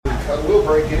Got a wheel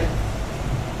brake in it.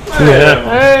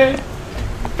 Yeah.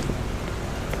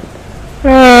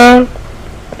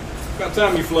 About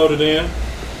time you floated in.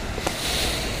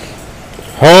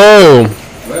 Oh.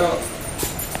 Well,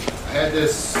 I had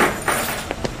this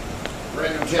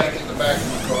random jacket in the back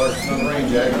of my car. It's not a rain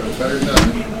jacket, but it's better than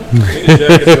nothing. Any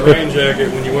jacket's a rain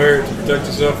jacket when you wear it to protect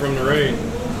yourself from the rain.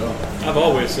 I've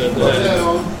always said Put that that.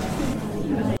 on.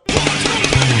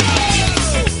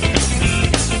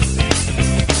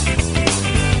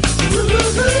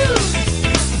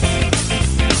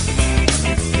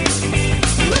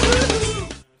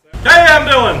 Hey, I'm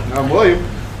Dylan. I'm William.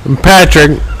 I'm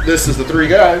Patrick. This is the Three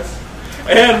Guys.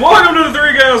 And welcome to the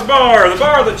Three Guys Bar, the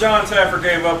bar that John Taffer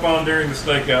gave up on during the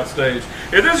stakeout stage.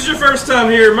 If this is your first time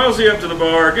here, mosey up to the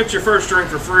bar, get your first drink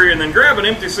for free, and then grab an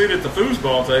empty seat at the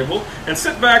foosball table and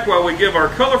sit back while we give our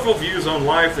colorful views on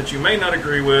life that you may not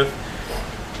agree with.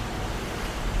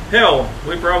 Hell,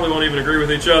 we probably won't even agree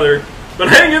with each other. But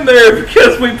hang in there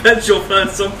because we bet you'll find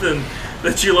something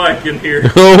that you like in here.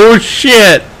 Oh,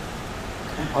 shit.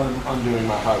 I'm undoing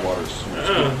my high waters.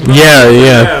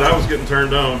 Yeah. I was getting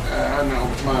turned on. I know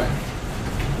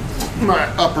my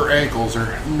upper ankles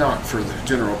are not for the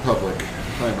general public.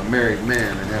 I'm a married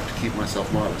man and have to keep myself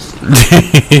modest.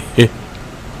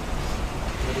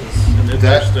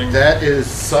 Interesting. That is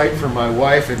sight for my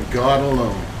wife and God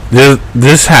alone.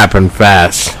 This happened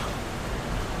fast.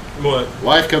 What?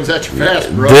 Life comes at you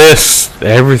fast, bro.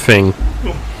 Everything.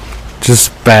 Just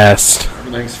fast.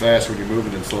 Everything's fast when you're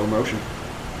moving in slow motion.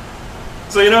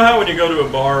 So you know how when you go to a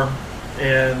bar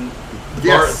and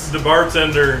the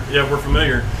bartender, yeah, we're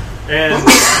familiar, and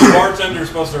the bartender's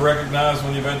supposed to recognize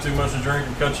when you've had too much to drink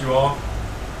and cut you off?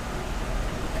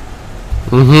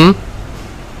 Mm-hmm.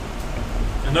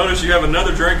 And notice you have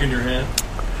another drink in your hand.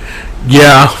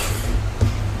 Yeah.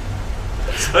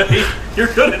 So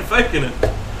you're good at faking it.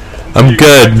 I'm you get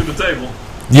good. back to the table.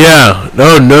 Yeah.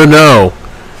 No. No,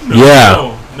 Yeah.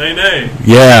 No. Nay, nay.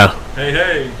 Yeah. Hey,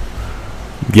 hey.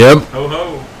 Yep. Ho,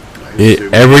 ho.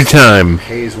 Every time.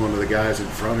 Pays one of the guys in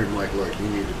front of him like, look, you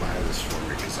need to buy this for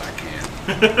me because I can.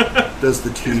 Does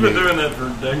the He's teenage been doing that for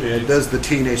decades. does the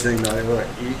teenage thing? No, look,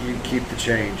 you keep the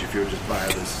change if you'll just buy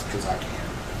this because I can.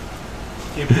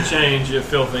 Keep the change, you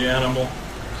filthy animal.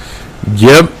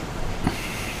 Yep.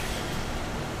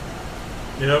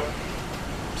 Yep.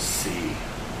 See.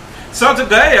 So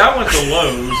today I went to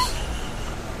Lowe's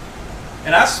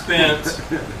and I spent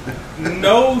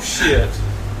no shit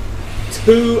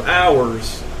 2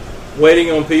 hours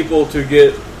waiting on people to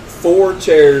get 4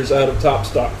 chairs out of Top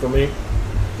Stock for me.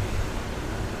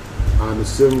 I'm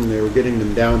assuming they were getting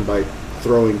them down by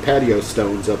throwing patio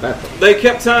stones up at them. They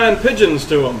kept tying pigeons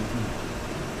to them.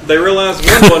 They realized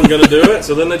one wasn't going to do it,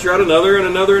 so then they tried another and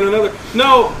another and another.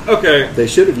 No, okay. They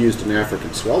should have used an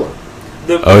African swallow.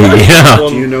 Oh, yeah.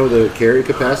 Do you know the carry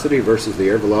capacity versus the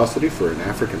air velocity for an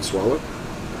African swallow?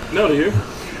 No, do you?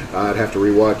 I'd have to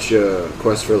rewatch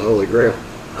Quest for the Holy Grail.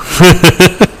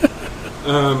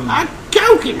 I'm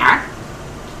coconut.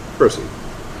 Proceed.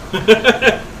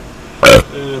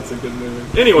 That's a good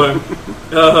movie. Anyway,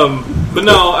 but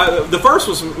no, the first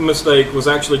mistake was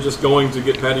actually just going to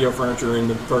get patio furniture in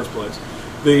the first place.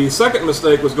 The second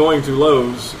mistake was going to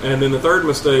Lowe's, and then the third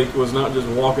mistake was not just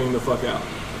walking the fuck out.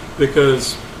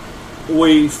 Because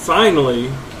we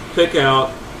finally pick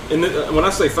out, and when I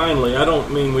say finally, I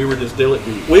don't mean we were just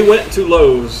diligent. We went to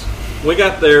Lowe's. We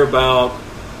got there about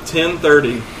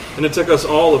 10:30, and it took us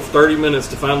all of 30 minutes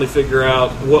to finally figure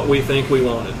out what we think we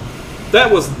wanted.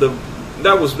 That was bad.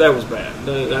 That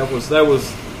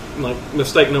was like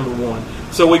mistake number one.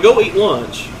 So we go eat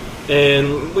lunch,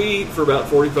 and we eat for about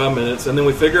 45 minutes, and then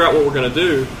we figure out what we're going to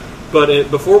do. But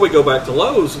before we go back to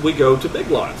Lowe's, we go to Big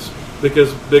Lots,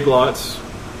 because Big Lots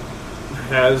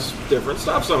has different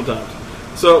stuff sometimes.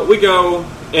 So we go,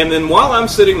 and then while I'm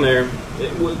sitting there,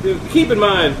 keep in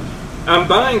mind, I'm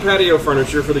buying patio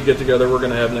furniture for the get-together we're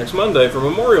going to have next Monday for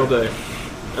Memorial Day.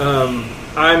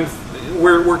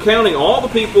 We're counting all the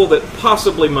people that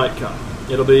possibly might come.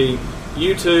 It'll be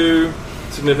you two,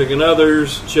 significant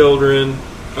others, children.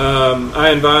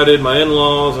 I invited my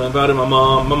in-laws. I invited my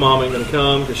mom. My mom ain't going to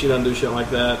come because she doesn't do shit like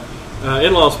that.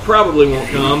 In-laws probably won't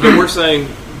come, but we're saying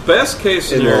best case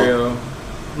scenario.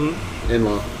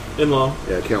 In-law. In-law.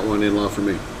 Yeah, count one in-law for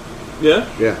me. Yeah?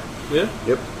 Yeah. Yeah?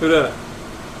 Yep. Who that?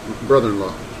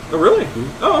 Brother-in-law. Oh, really?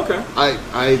 Oh, okay.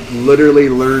 I literally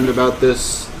learned about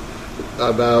this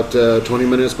about 20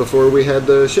 minutes before we had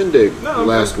the shindig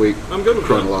last week. I'm good with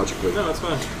chronologically. That. No, that's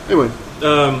fine. Anyway.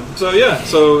 So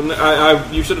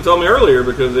you should have told me earlier,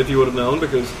 because if you would have known,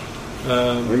 because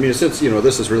I mean, since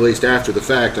this is released after the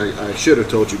fact, I should have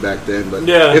told you back then. But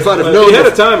Yeah, if I'd have if known, you had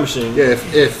a time machine. yeah,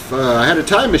 if I had a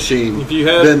time machine, If you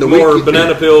had then the more week-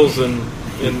 banana peels and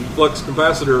flux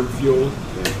capacitor fuel.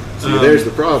 See, there's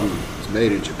the problem. It's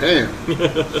made in Japan.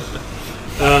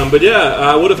 But yeah,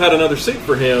 I would have had another seat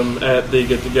for him at the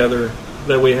get-together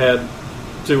that we had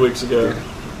 2 weeks ago.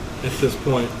 At this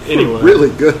point, anyway,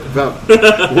 Really good about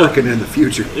working in the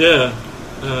future. yeah.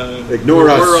 Ignore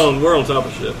us. We're on top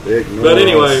of shit. Ignore But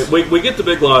anyway, us. we get to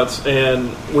Big Lots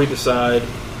and we decide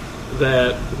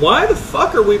that why the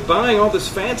fuck are we buying all this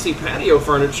fancy patio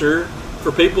furniture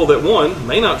for people that, one,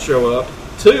 may not show up,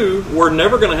 two, we're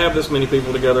never going to have this many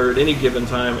people together at any given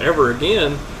time ever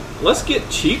again. Let's get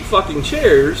cheap fucking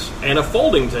chairs and a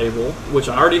folding table, which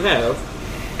I already have,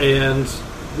 and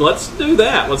let's do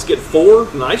that. Let's get 4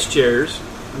 nice chairs,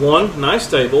 1 nice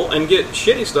table, and get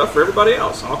shitty stuff for everybody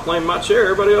else. I'll claim my chair.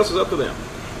 Everybody else is up to them.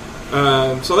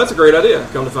 So that's a great idea.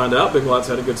 Come to find out, Big Lots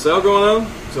had a good sale going on,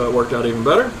 so it worked out even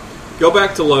better. Go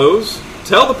back to Lowe's.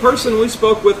 Tell the person we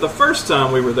spoke with the first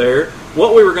time we were there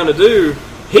what we were going to do.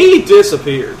 He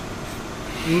disappeared.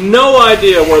 No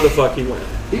idea where the fuck he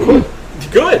went.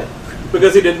 Good,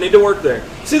 because he didn't need to work there.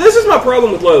 See, this is my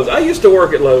problem with Lowe's. I used to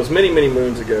work at Lowe's many, many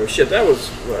moons ago. Shit, that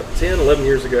was, 10, 11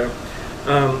 years ago.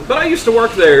 But I used to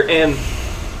work there, and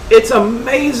it's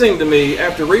amazing to me,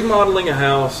 after remodeling a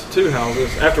house, 2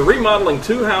 houses, after remodeling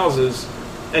 2 houses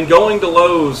and going to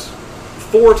Lowe's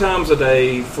 4 times a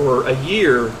day for a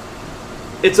year,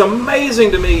 it's amazing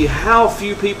to me how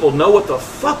few people know what the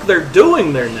fuck they're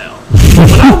doing there now.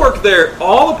 When I worked there,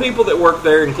 all the people that worked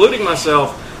there, including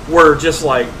myself, were just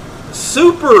like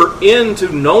super into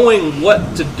knowing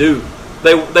what to do.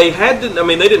 They had to, I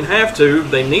mean, they didn't have to,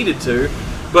 they needed to,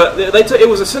 but it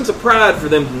was a sense of pride for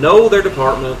them to know their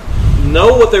department,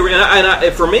 know what they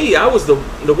were, for me, I was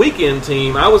the weekend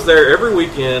team. I was there every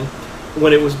weekend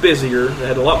when it was busier. They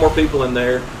had a lot more people in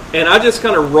there, and I just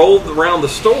kind of rolled around the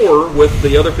store with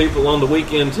the other people on the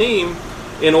weekend team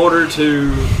in order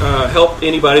to help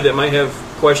anybody that might have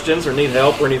questions or need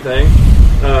help or anything.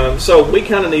 So we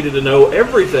kind of needed to know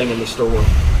everything in the store.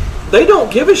 They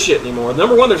don't give a shit anymore.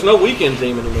 Number one, there's no weekend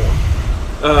team anymore.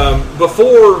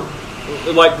 Before,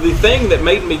 like, the thing that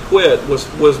made me quit was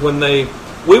when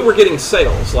we were getting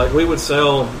sales. Like, we would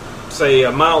sell, say,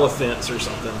 a mile of fence or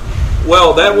something.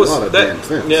 Well, that was a lot of damn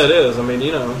fence. Yeah, it is. I mean,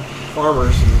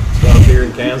 farmers and stuff here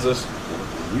in Kansas.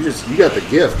 You got the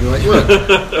gift. You're like,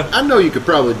 look, I know you could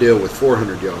probably deal with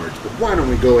 400 yards, but why don't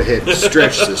we go ahead and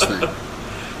stretch this thing?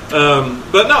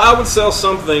 But no, I would sell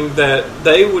something that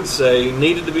they would say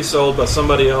needed to be sold by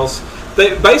somebody else.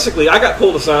 Basically, I got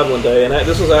pulled aside one day, and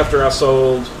this was after I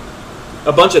sold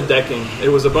a bunch of decking. It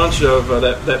was a bunch of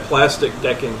that plastic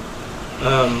decking,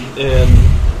 and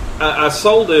I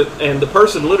sold it, and the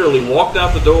person literally walked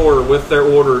out the door with their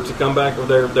order to come back, with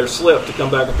their slip to come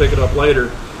back and pick it up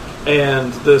later.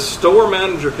 And the store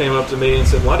manager came up to me and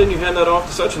said, "Why didn't you hand that off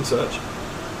to such and such?"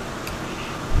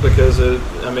 Because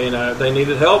they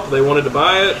needed help. They wanted to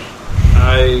buy it.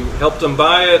 I helped them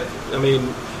buy it. You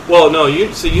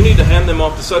need to hand them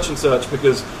off to such and such,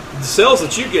 because the sales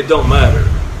that you get don't matter.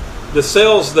 The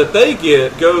sales that they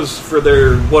get goes for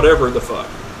their whatever the fuck.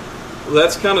 Well,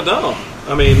 that's kind of dumb.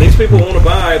 I mean, these people want to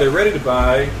buy. They're ready to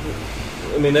buy.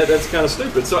 I mean, that's kind of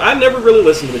stupid. So I never really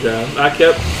listened to the guy.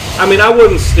 I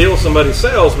wouldn't steal somebody's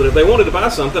sales, but if they wanted to buy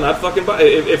something, I'd fucking buy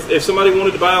it. If somebody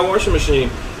wanted to buy a washing machine,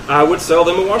 I would sell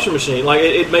them a washing machine. Like,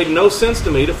 it made no sense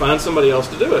to me to find somebody else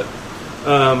to do it.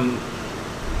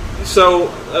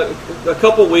 So a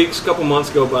couple months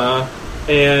go by,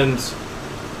 and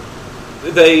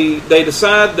they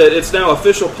decide that it's now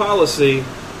official policy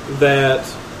that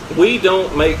we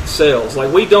don't make sales.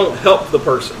 Like, we don't help the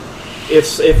person.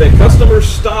 If a customer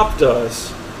stopped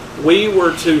us, we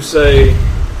were to say,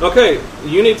 "Okay,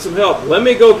 you need some help. Let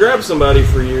me go grab somebody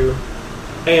for you,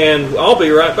 and I'll be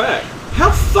right back." How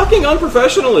fucking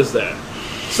unprofessional is that?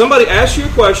 Somebody asks you a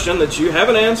question that you have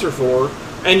an answer for,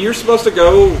 and you're supposed to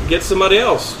go get somebody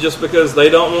else just because they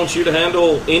don't want you to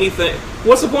handle anything.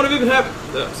 What's the point of even having?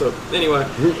 So anyway,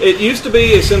 it used to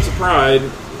be a sense of pride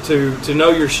to know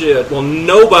your shit. Well,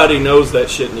 nobody knows that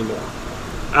shit anymore.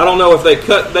 I don't know if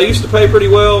they used to pay pretty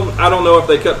well. I don't know if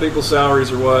they cut people's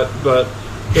salaries or what, but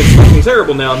it's fucking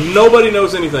terrible now. Nobody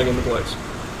knows anything in the place.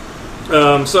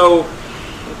 So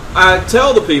I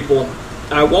tell the people,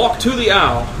 I walk to the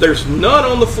aisle. There's none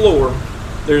on the floor.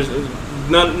 There's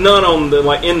none on the,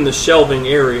 like, in the shelving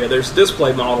area. There's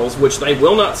display models, which they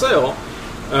will not sell.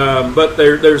 But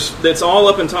it's all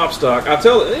up in top stock. I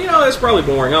tell it, it's probably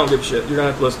boring. I don't give a shit. You're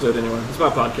gonna have to listen to it anyway. It's my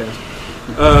podcast.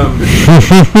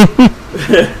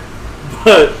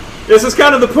 But This is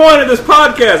kind of the point of this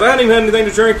podcast. I haven't even had anything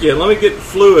to drink yet. Let me get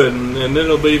fluid, and then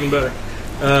it'll be even better.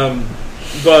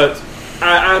 But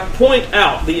I point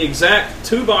out the exact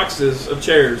 2 boxes of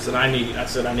chairs that I need. I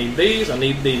said, I need these, I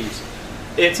need these.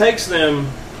 It takes them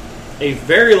a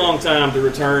very long time to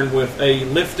return with a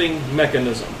lifting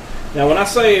mechanism. Now, when I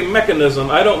say a mechanism,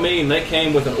 I don't mean they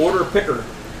came with an order picker.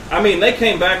 I mean they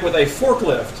came back with a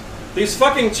forklift. These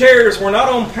fucking chairs were not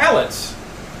on pallets.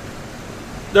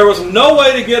 There was no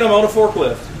way to get them on a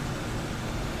forklift.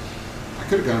 I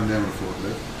could have gone down with a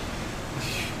forklift.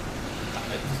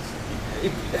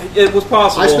 It was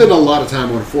possible. I spend a lot of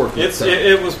time on a forklift.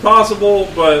 It was possible,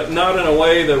 but not in a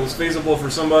way that was feasible for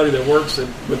somebody that works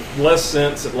with less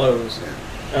sense at Lowe's.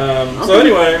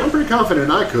 Anyway, I'm pretty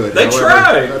confident I could. They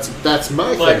tried. That's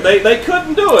my like thing. they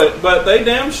couldn't do it, but they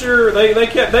damn sure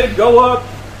they'd go up,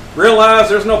 realize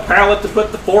there's no pallet to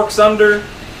put the forks under,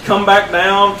 come back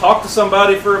down, talk to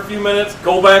somebody for a few minutes,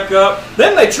 go back up.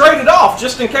 Then they traded off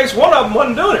just in case one of them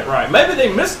wasn't doing it right. Maybe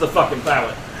they missed the fucking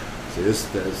pallet. See, this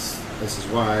is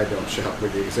why I don't shop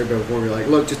with you, because everybody before me like,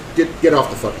 look, just get off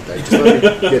the fucking thing. Just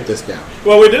let me get this down.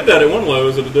 Well, we did that at one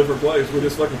Lowe's at a different place. We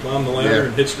just fucking climbed the ladder Yeah.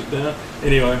 and hitched it down.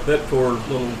 Anyway, that poor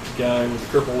little guy with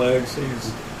crippled legs.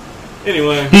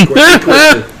 Anyway, He quit.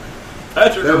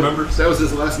 Patrick remembers. That was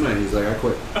his last night. He's like, I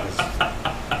quit.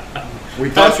 We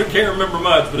Patrick can't remember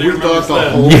much, but he we remembers thought the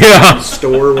that. whole Yeah.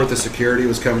 store with the security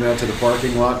was coming out to the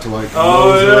parking lot to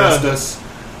Oh, arrest yeah. us.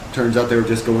 Turns out they were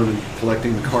just going and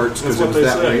collecting the carts That's because it what was they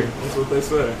that say. way. That's what they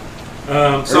say.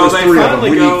 There So was they 3 of them. finally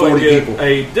We need go and 40 get people.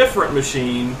 a different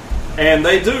machine, and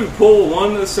they do pull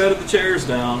one set of the chairs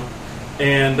down,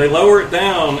 and they lower it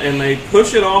down, and they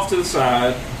push it off to the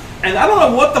side, and I don't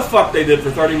know what the fuck they did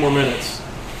for 30 more minutes.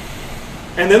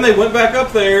 And then they went back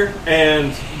up there,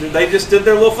 and they just did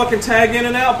their little fucking tag in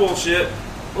and out bullshit.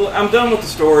 Well, I'm done with the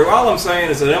story. All I'm saying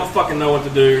is that they don't fucking know what to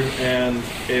do, and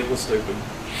it was stupid.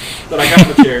 But I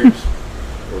got the chairs.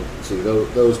 Well, see,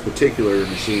 those particular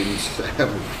machines have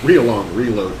a real long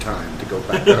reload time to go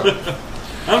back up.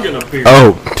 I'm gonna pee.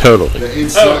 Oh, totally. The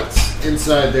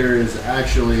inside there is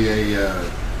actually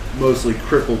a mostly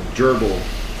crippled gerbil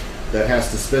that has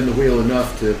to spin the wheel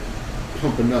enough to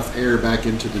pump enough air back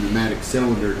into the pneumatic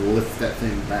cylinder to lift that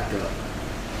thing back up.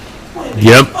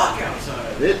 Yep. Fuck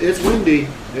outside. It's windy.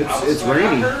 It's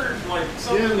rainy. I heard like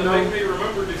something Yeah, that no. made me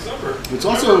remember December. It's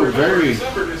also very-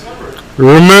 December.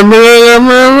 Remember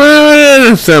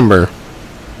December.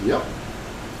 Yep.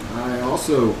 I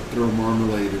also throw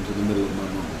marmalade into the middle of my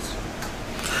moments.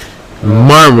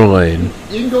 Marmalade.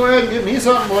 You can go ahead and get me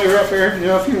something while you're up there. You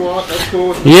know, if you want, that's cool.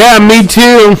 With me. Yeah, me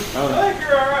too. I think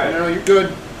you're all right. No, you're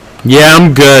good. Yeah,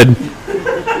 I'm good.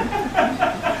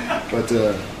 But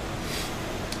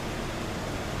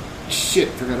shit,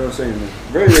 forgot what I was saying. There.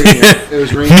 Very rainy. It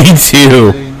was raining. Me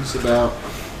too. Things about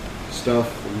stuff.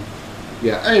 And,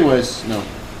 yeah. Anyways, no.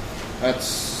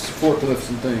 That's forklifts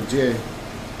and things. Yeah.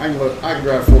 I can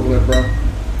drive a forklift, bro.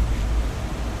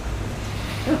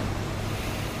 Huh.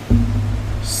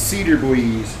 Cedar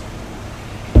boys.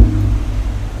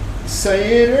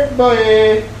 Cedar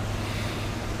boy.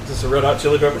 Is this a Red Hot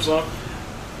Chili Pepper song?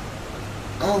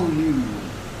 Oh,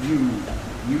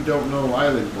 you don't know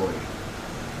Island Boy.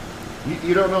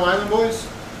 You don't know Island Boys?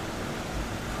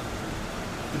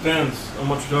 Depends on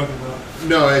what you're talking about.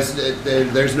 No,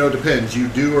 there's no depends. You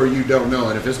do or you don't know.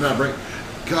 And if it's not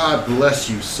God bless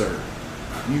you, sir.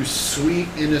 You sweet,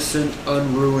 innocent,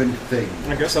 unruined thing.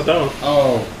 I guess I don't.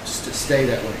 Oh, stay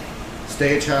that way.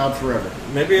 Stay a child forever.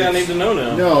 Maybe I need to know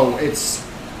now. No, it's...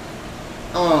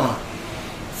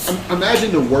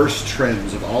 imagine the worst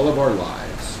trends of all of our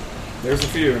lives. There's a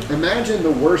few. Imagine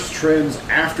the worst trends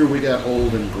after we got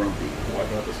old and grumpy.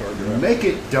 Wipe out this hard drive. Make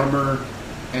it dumber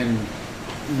and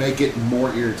make it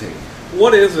more irritating.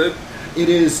 What is it? It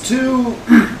is 2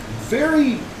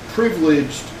 very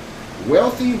privileged,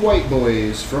 wealthy white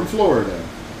boys from Florida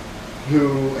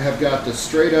who have got the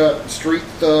straight up street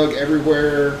thug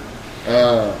everywhere,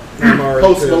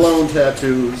 Post Malone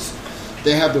tattoos.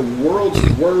 They have the world's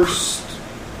worst,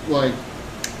 like,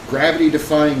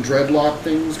 gravity-defying dreadlock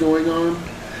things going on,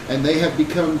 and they have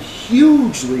become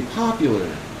hugely popular,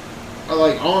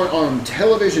 like on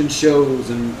television shows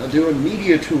and doing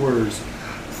media tours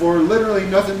for literally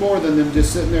nothing more than them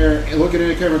just sitting there and looking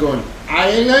at a camera going,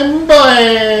 Island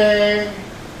Boy!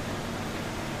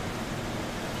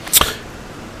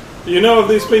 You know of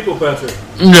these people, Patrick?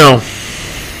 No.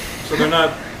 So they're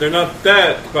not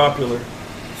that popular.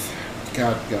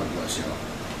 God bless y'all.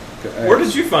 Where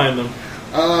did you find them?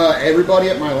 Everybody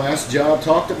at my last job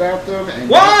talked about them. And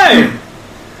Why?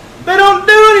 They don't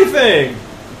do anything.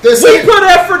 The We same, put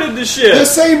effort into the shit.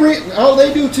 same oh,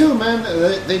 they do too, man.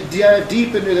 They dive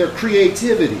deep into their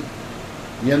creativity,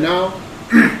 you know.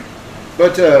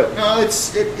 But no, it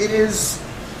is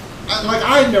like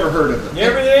I've never heard of it.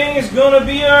 Everything is gonna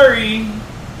be RE.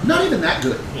 Not even that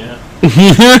good. Yeah.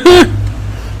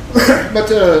 But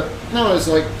no, it's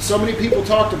like so many people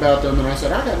talked about them, and I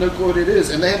said I got no clue what it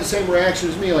is, and they had the same reaction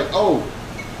as me, like, "Oh,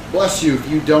 bless you if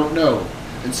you don't know."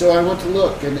 And so I went to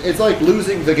look, and it's like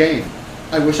losing the game.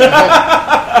 I wish I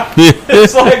had.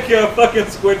 It's like a fucking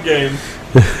Squid Game.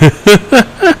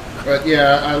 But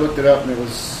yeah, I looked it up, and it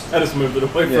was I just moved it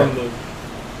away Yeah. from the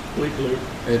bleep loop.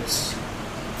 it's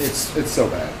so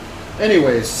bad.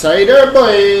 Anyways, cider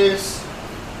boys.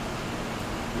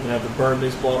 I'm gonna have to burn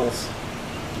these bottles.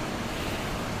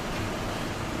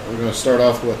 We're gonna start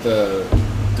off with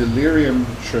Delirium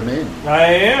Tremens. I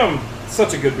am.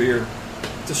 Such a good beer.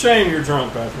 It's a shame you're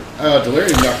drunk, Patrick.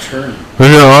 Delirium Nocturne.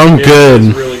 No, I'm Yeah, good.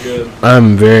 It's really good.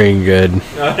 I'm very good.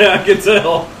 I can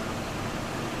tell.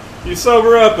 You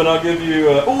sober up, and I'll give you.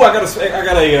 I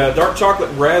got a dark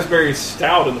chocolate raspberry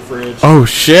stout in the fridge. Oh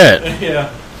shit. Yeah.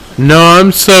 No,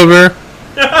 I'm sober.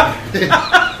 You How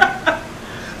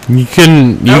many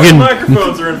can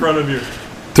microphones are in front of you?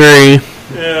 3.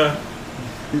 Yeah.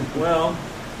 Well,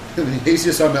 He's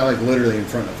just talking about like literally in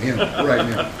front of him right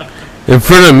now. In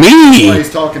front of While me. he's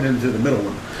talking into the middle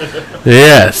one.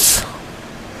 Yes.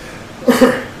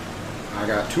 I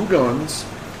got 2 guns,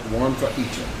 1 for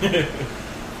each of them.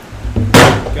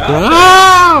 God,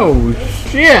 Oh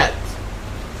shit.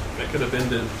 that could have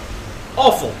ended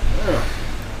awful. Yeah.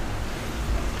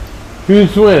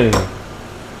 Who's winning?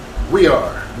 We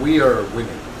are winning.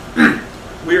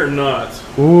 We are not.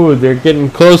 Ooh, they're getting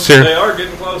closer. They are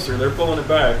getting closer. They're pulling it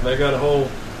back. They got a whole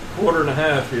quarter and a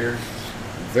half here.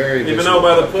 Very. Even though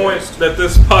by the point that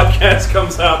this podcast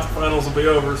comes out, the finals will be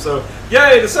over. So,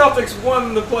 yay, the Celtics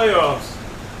won the playoffs.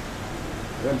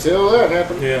 Until that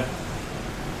happened. Yeah.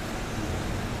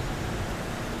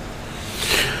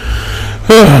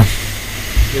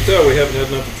 You can tell we haven't had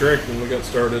enough to drink when we got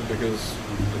started because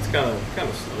it's kind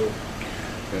of slow.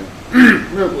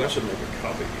 Ooh, I should make a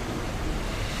copy.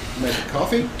 Make a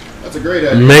coffee? That's a great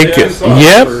idea. Make Yeah, it. sauce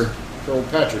Yep. For old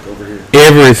Patrick over here.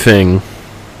 Everything.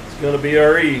 It's gonna be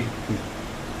RE.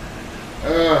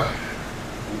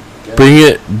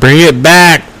 Bring it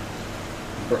back.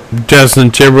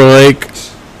 Justin Timberlake.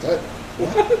 That,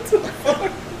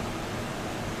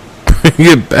 Bring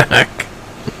it back.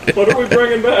 What are we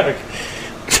bringing back?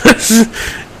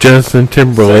 Justin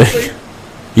Timberlake. Sexy?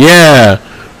 Yeah.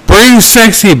 Bring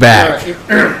sexy back. you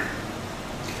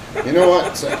know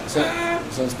what?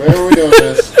 Since we're doing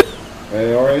this,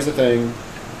 it always a thing,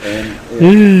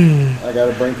 and I got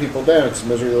to bring people down. It's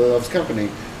misery loves company.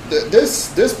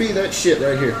 This be that shit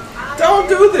right here. Don't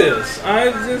do this.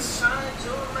 I just.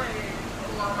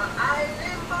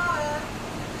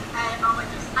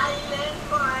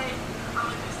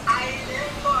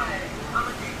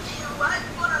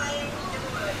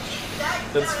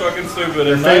 That's fucking stupid.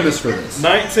 They're And famous for this.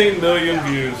 19 million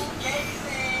views.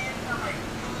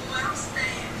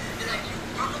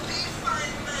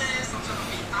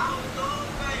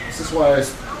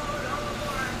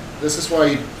 This is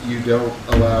why you don't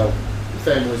allow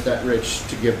families that rich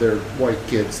to give their white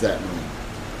kids that money.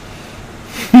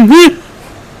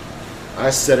 I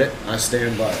said it. I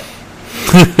stand by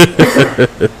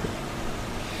it.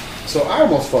 So I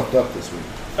almost fucked up this week.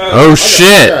 Oh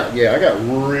shit. I got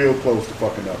real close to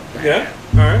fucking up. Yeah?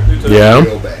 Alright, do too. Yeah.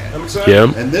 Real bad. I'm excited.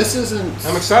 Yeah. And this isn't.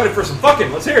 I'm excited for some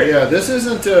fucking. Let's hear it. Yeah, this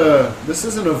isn't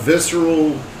a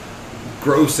visceral,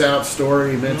 gross out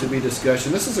story meant to be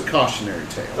discussion. This is a cautionary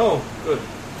tale. Oh, good.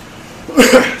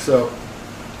 So,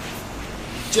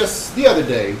 just the other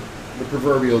day, the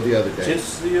proverbial the other day,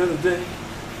 Just the other day.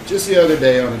 just the other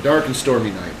day on a dark and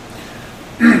stormy night,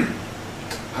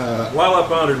 While I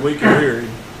pondered weak and weary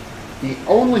the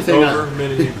only thing over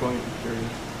many point periods.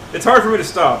 It's hard for me to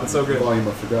stop. It's okay. volume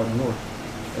of Forgotten Lore,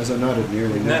 as I nodded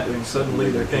nearly Napping, suddenly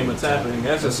there came a tapping,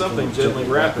 as of something gently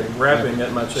rapping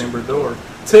at my chamber door.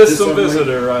 Tis some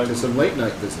visitor. To some late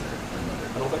night visitor, I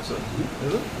muttered. I don't think so.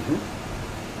 Is it?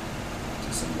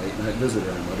 To some late night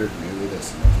visitor, I muttered merely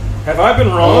this. Nothing more. Have I been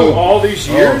wrong all these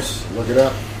years? Oh, look it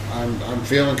up. I'm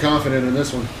feeling confident in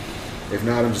this one. If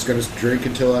not, I'm just going to drink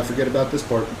until I forget about this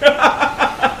part.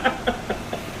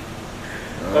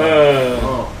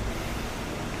 Oh.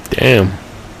 Damn.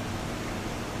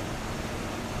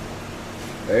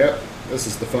 Yep. This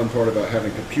is the fun part about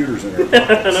having computers in our I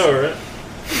pockets. know, right?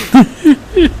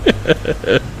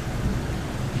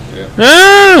 Yeah.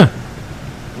 Ah!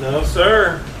 No,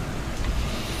 sir.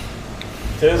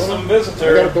 Tis some I got it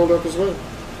visitor. pulled up as well.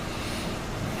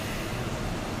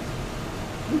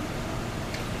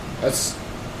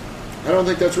 I don't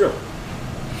think that's real.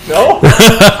 No?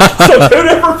 So 2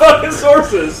 different fucking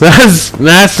sources. That's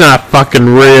not fucking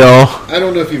real. I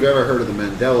don't know if you've ever heard of the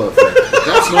Mandela effect, but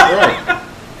that's not right.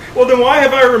 Well, then why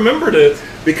have I remembered it?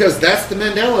 Because that's the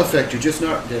Mandela effect. You're just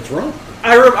not. That's wrong.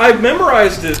 I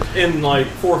memorized it in like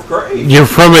 4th grade. You're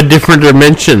from a different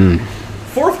dimension.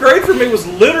 4th grade for me was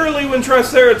literally when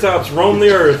Triceratops roamed the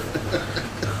earth.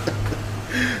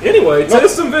 Anyway,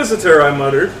 tis some visitor, I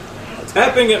muttered,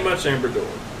 tapping at my chamber door.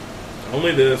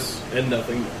 Only this and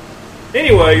nothing more.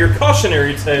 Anyway, your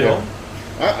cautionary tale.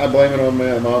 Yeah. I blame it on me.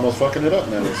 I'm almost fucking it up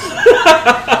now.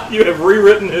 You have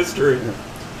rewritten history.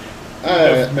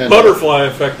 Butterfly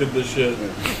affected this shit.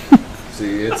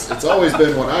 See, it's always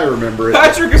been when I remember it.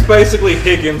 Patrick is basically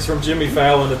Higgins from Jimmy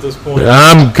Fallon at this point.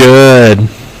 I'm good.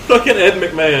 Fucking Ed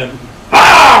McMahon.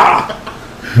 Ah!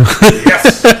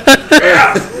 Yes!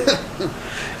 Yes!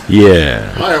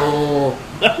 Yeah.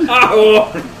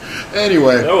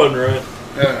 Anyway. That wasn't right.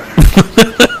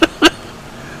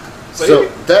 So,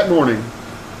 that morning,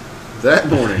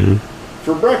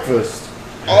 for breakfast,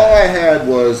 all I had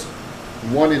was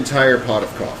 1 entire pot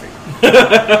of coffee.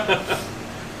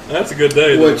 That's a good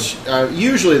day. Which,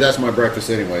 usually that's my breakfast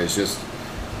anyway. It's just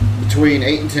between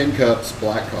 8 and 10 cups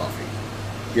black coffee.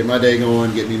 Get my day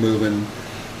going, get me moving.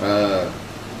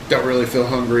 Don't really feel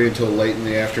hungry until late in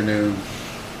the afternoon.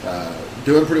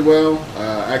 Doing pretty well.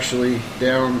 Actually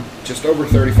down just over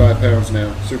 35 pounds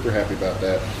now. Super happy about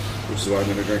that. Which is why I'm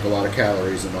going to drink a lot of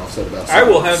calories and offset about 7 I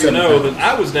will have you know pounds.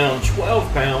 that I was down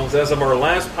 12 pounds as of our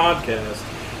last podcast.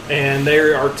 And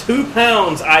there are 2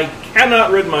 pounds I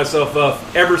cannot rid myself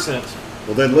of ever since.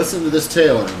 Well, then listen to this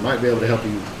tale and it might be able to help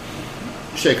you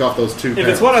shake off those 2 pounds. If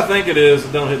it's what I think it is,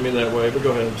 don't hit me that way, but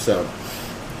go ahead. So,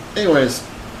 anyways,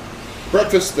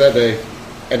 breakfast that day,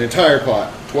 an entire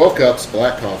pot, 12 cups,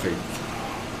 black coffee.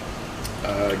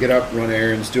 Get up, run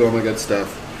errands, do all my good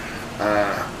stuff.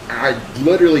 I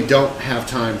literally don't have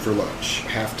time for lunch.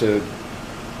 Have to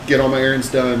get all my errands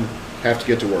done, have to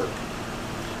get to work.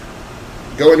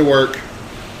 Go into work,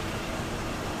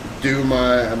 do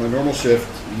my normal shift.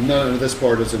 None of this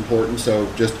part is important, so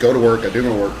just go to work. I do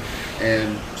my work.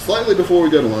 And slightly before we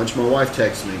go to lunch, my wife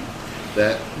texts me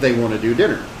that they want to do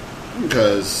dinner.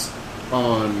 Because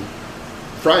on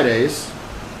Fridays,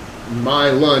 my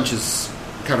lunch is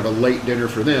kind of a late dinner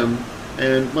for them.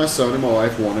 And my son and my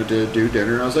wife wanted to do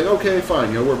dinner. I was like, okay,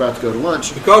 fine. We're about to go to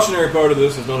lunch. The cautionary part of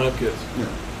this is don't have kids. Yeah.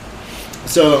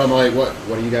 So I'm like, what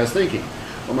are you guys thinking?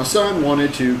 Well, my son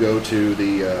wanted to go to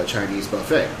the Chinese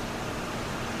buffet.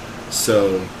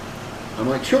 So I'm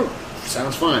like, sure,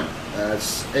 sounds fine.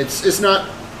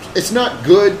 It's not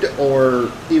good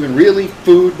or even really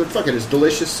food, but fuck it, it's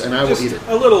delicious, and I will eat it.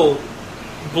 A little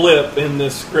blip in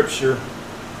this scripture.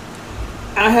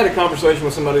 I had a conversation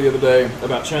with somebody the other day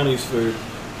about Chinese food,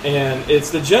 and it's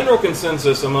the general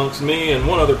consensus amongst me and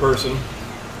one other person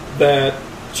that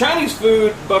Chinese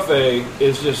food buffet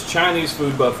is just Chinese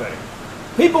food buffet.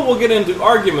 People will get into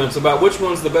arguments about which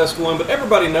one's the best one, but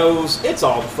everybody knows it's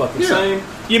all the fucking same.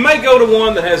 You may go to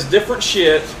one that has different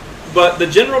shit, but the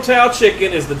General Tao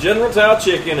chicken is the General Tao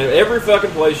chicken at every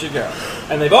fucking place you go.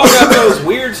 And they've all got those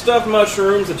weird stuffed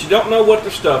mushrooms that you don't know what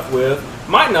they're stuffed with.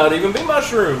 Might not even be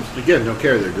mushrooms. Again, don't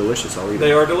care. They're delicious. I'll eat them.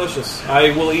 They are delicious.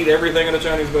 I will eat everything in a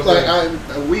Chinese buffet.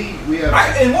 We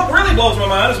have... And what really blows my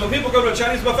mind is when people go to a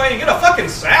Chinese buffet and get a fucking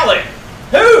salad.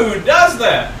 Who does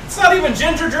that? It's not even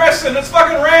ginger dressing. It's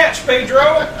fucking ranch,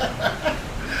 Pedro.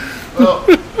 Well,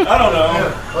 I don't know.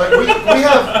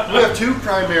 Yeah, we have 2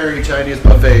 primary Chinese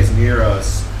buffets near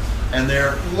us, and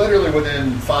they're literally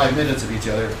within 5 minutes of each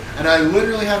other. And I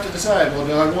literally have to decide: well,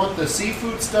 do I want the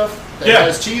seafood stuff that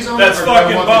has cheese on it, or do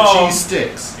I want the cheese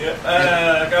sticks? Yeah,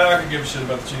 I could give a shit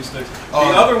about the cheese sticks. The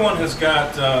other one has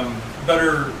got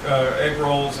better egg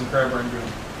rolls and crab rangoon.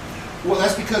 Well,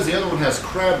 that's because the other one has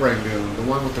crab rangoon. The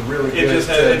one with the really it good just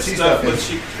has cheese stuff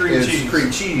stuff with cream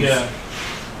cheese. Yeah,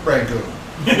 rangoon.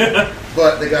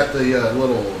 But they got the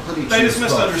little honey cheese. They just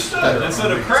misunderstood.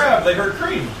 Instead of crab, they heard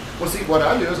cream. Well, see, what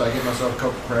I do is I get myself a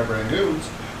couple crab rangoons.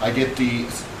 I get the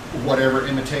whatever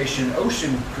imitation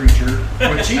ocean creature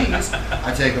with cheese.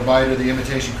 I take a bite of the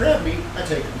imitation crab meat. I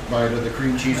take a bite of the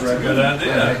cream cheese rangoon. Good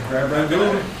idea. I make crab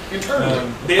rangoon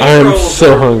internally. I am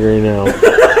so hungry now.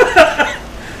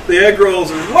 The egg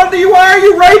rolls are, why are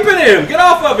you raping him? Get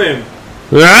off of him.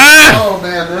 Ah! Oh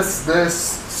man, this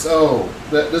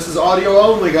is audio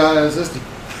only, guys.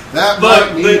 That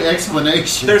might need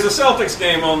explanation. There's a Celtics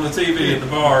game on the TV at the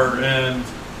bar, and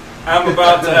I'm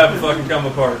about to have a fucking come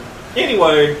apart.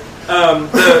 Anyway,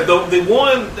 the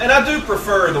one, and I do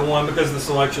prefer the one because the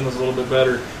selection is a little bit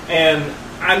better. And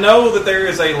I know that there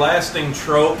is a lasting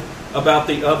trope about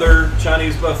the other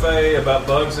Chinese buffet, about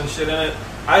bugs and shit in it.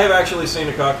 I have actually seen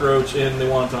a cockroach in the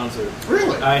wonton soup.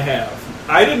 Really? I have.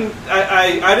 I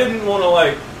didn't want to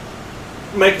like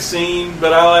make a scene,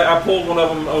 but I pulled one of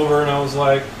them over and I was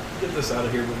like, get this out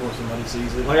of here before somebody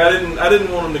sees it. Like I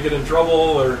didn't want them to get in trouble,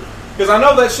 or because I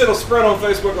know that shit will spread on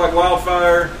Facebook like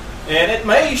wildfire, and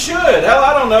it should. Hell,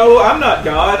 I don't know. I'm not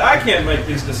God. I can't make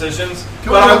these decisions.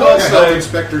 Come but on, I I'm will like a health say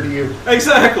inspector to you.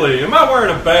 exactly. Am I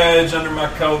wearing a badge under my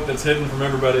coat that's hidden from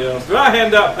everybody else? Do I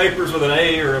hand out papers with an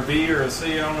A or a B or a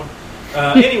C on them?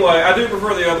 Anyway, I do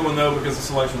prefer the other one though because the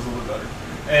selection's a little bit better,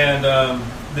 and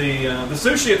the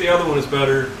sushi at the other one is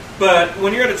better. But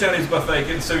when you're at a Chinese buffet,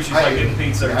 getting sushi is like getting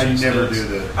pizza or I cheese never sticks.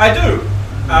 do that. I do.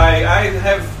 I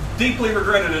have deeply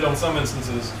regretted it on some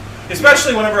instances,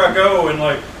 especially whenever I go and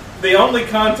like the only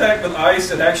contact with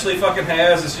ice it actually fucking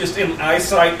has is just in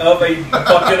eyesight of a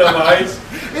bucket of ice.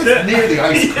 It's near the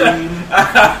ice cream.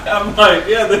 I'm like,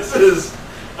 yeah, this is.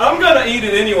 I'm gonna eat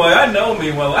it anyway. I know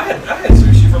me well. I had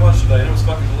sushi for lunch today, and it was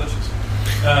fucking delicious.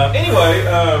 Anyway,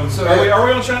 So, are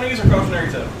we on Chinese or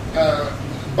cautionary tale?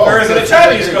 Both. Or is it a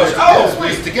Chinese kosher? Oh, it's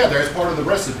sweet. together as part of the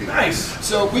recipe. Nice.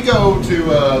 So we go to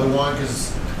the one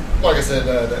because, like I said,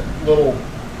 that little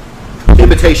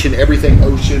imitation everything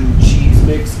ocean cheese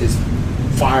mix is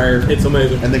fire. It's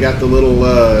amazing. And they got the little.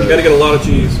 You got to get a lot of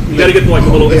cheese. You got to get like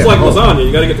the little. It's like lasagna.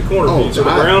 You got to get the corner piece or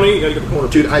the brownie. You got to get the corner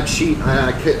piece. Dude, I cheat.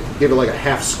 I give it like a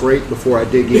half scrape before I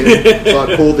dig in. So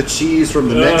I pull the cheese from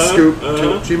the next scoop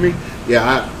to me.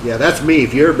 Yeah, that's me.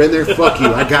 If you ever been there, fuck you.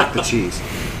 I got the cheese.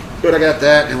 But I got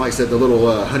that, and like I said, the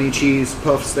little honey cheese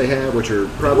puffs they have, which are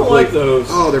probably I like those.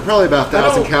 Oh, they're probably about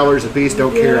 1,000 calories a piece.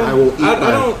 Don't care. I will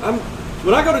eat.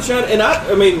 When I go to China, and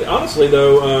I mean, honestly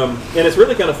though, and it's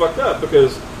really kind of fucked up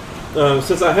because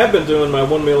since I have been doing my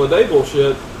 1 meal a day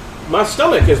bullshit, my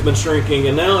stomach has been shrinking,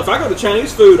 and now if I go to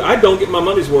Chinese food, I don't get my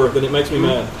money's worth, and it makes me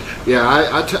mad. Yeah,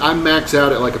 I max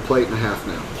out at like a plate and a half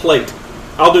now. Plate.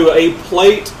 I'll do a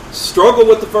plate, struggle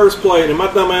with the first plate, and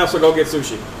my dumb ass will go get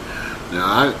sushi. No,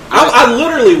 I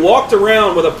literally walked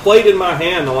around with a plate in my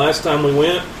hand the last time we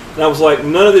went, and I was like,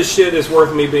 none of this shit is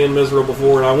worth me being miserable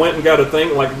for. And I went and got a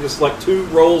thing, like just like two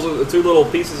little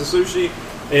pieces of sushi,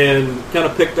 and kind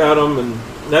of picked at them, and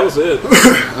that was it.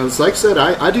 Like I said,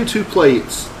 I do 2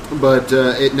 plates, but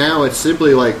it's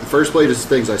simply like the first plate is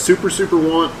things I super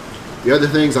want. The other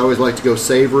things I always like to go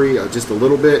savory, just a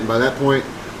little bit, and by that point,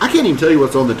 I can't even tell you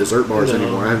what's on the dessert bars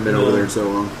anymore. I haven't been over there in so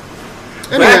long.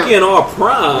 Back in our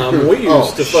prime, we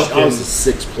used to fucking. I was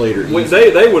a 6-plater.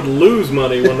 They would lose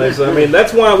money when they. I mean,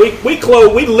 that's why we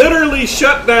literally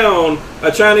shut down a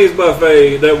Chinese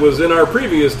buffet that was in our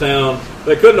previous town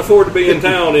that couldn't afford to be in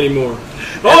town anymore.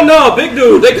 Oh no, big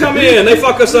dude! They come in, they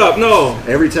fuck us up. No,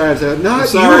 every time not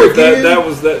sorry, you again.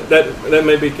 that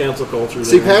may be cancel culture.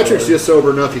 See, Patrick's just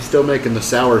sober enough. He's still making the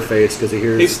sour face because he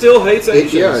hears. He still hates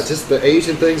Asians. Yeah, it's just the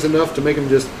Asian thing's enough to make him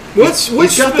just.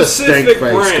 Which got the stank specific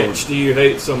face branch do you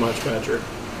hate so much, Patrick?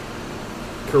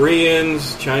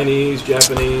 Koreans, Chinese,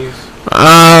 Japanese.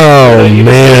 Oh you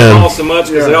man! All so much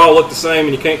because they all look the same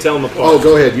and you can't tell them apart. Oh,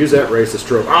 go ahead, use that racist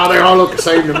trope. Oh, they all look the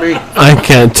same to me. I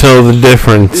can't tell the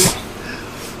difference.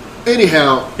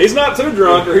 Anyhow, he's not too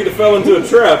drunk, or he'd have fell into a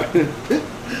trap.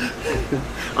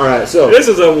 All right, so this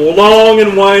is a long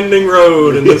and winding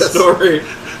road in this story.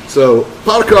 So,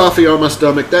 pot of coffee on my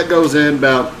stomach. That goes in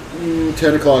about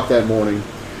 10 o'clock that morning.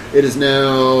 It is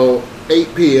now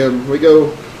 8 p.m.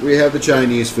 We have the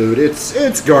Chinese food.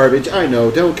 It's garbage. I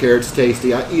know. Don't care. It's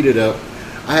tasty. I eat it up.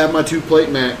 I have my 2-plate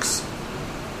max,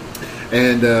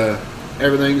 and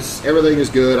everything is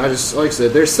good. I just, like I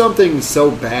said, there's something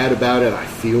so bad about it. I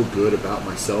feel good about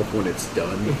myself when it's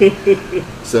done.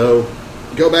 So,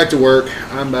 go back to work.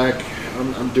 I'm back.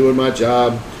 I'm doing my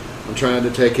job. I'm trying to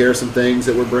take care of some things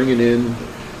that we're bringing in,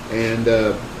 and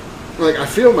I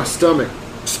feel my stomach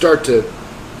start to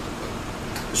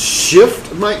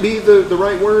shift. Might be the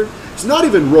right word. It's not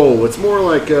even roll. It's more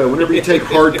like whenever you take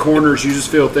hard corners, you just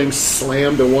feel things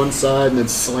slam to one side and then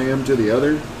slam to the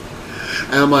other.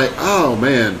 And I'm like, oh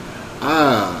man,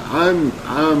 I'm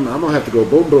gonna have to go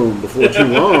boom boom before too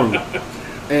long.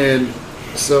 And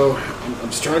so I'm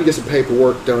just trying to get some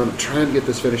paperwork done. I'm trying to get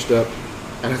this finished up.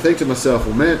 And I think to myself,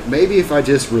 well, man, maybe if I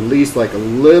just release like a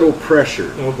little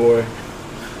pressure. Oh boy!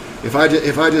 If I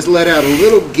just let out a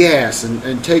little gas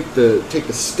and take the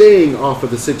sting off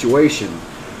of the situation.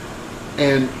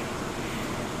 And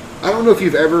I don't know if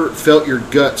you've ever felt your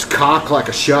guts cock like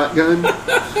a shotgun,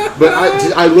 but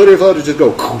I literally thought it just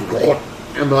go.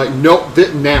 I'm like, nope,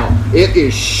 now it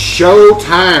is show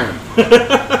time.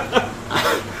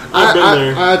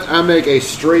 I make a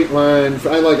straight line.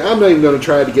 I'm not even going to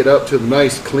try to get up to the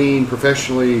nice, clean,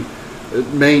 professionally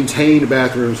maintained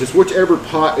bathrooms, just whichever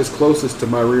pot is closest to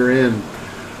my rear end.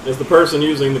 As the person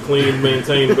using the clean,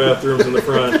 maintained bathrooms in the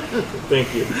front,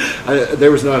 thank you.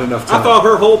 There was not enough time. I thought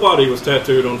her whole body was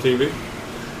tattooed on TV.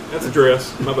 That's a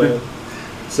dress. My bad.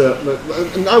 So,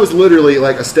 and I was literally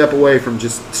like a step away from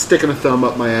just sticking a thumb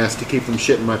up my ass to keep from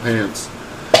shitting my pants.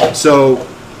 So,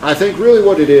 I think really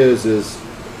what it is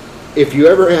if you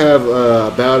ever have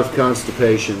a bout of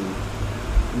constipation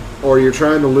or you're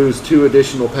trying to lose 2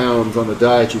 additional pounds on a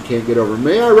diet you can't get over,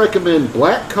 may I recommend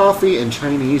black coffee and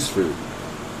Chinese food.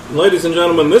 Ladies and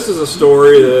gentlemen, this is a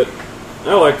story that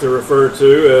I like to refer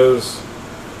to as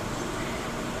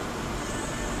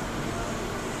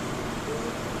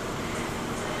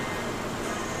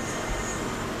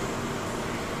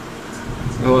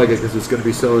I like it because it's going to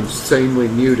be so insanely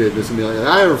muted. It's going to be like,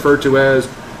 I refer to as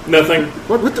nothing.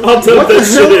 What the, I'll tell what the that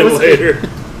shit hell in was later.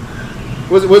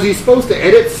 Was he supposed to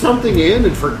edit something in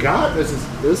and forgot? Is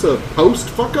this a post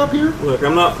fuck up here? Look,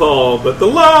 I'm not Paul, but the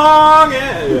long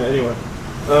end. Yeah, anyway.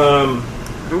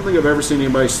 I don't think I've ever seen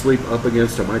anybody sleep up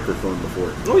against a microphone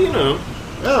before. Well, you know.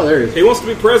 Oh, there he is. He wants to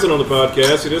be present on the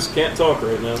podcast. He just can't talk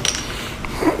right now.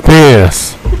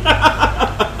 Yes.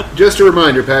 Just a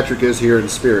reminder, Patrick is here in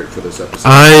spirit for this episode.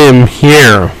 I am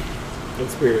here. In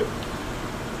spirit.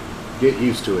 Get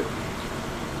used to it.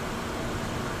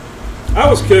 I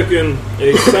was cooking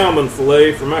a salmon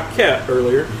fillet for my cat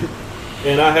earlier,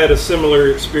 and I had a similar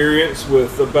experience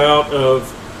with a bout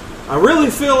of, I really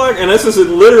feel like, and this is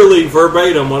literally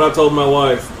verbatim what I told my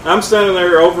wife. I'm standing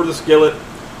there over the skillet,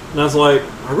 and I was like,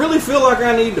 I really feel like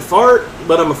I need to fart,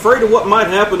 but I'm afraid of what might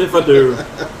happen if I do.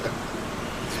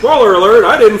 Spoiler alert,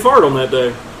 I didn't fart on that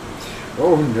day.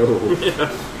 Oh, no.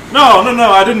 Yeah. No,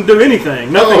 I didn't do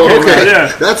anything. Nothing Oh, came okay. out.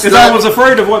 Yeah, That's because I was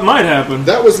afraid of what might happen.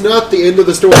 That was not the end of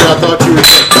the story I thought you were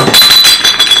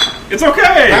saying. It's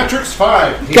okay. Patrick's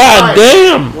fine. He's God fine.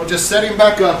 damn! We'll just set him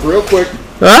back up real quick.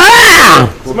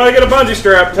 Ah! Somebody get a bungee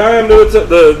strap. Tie him to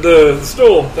the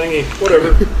stool thingy. Whatever.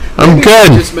 I'm Maybe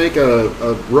good. Just make a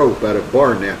rope out of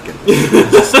bar napkin.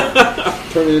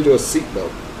 Turn it into a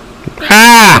seatbelt.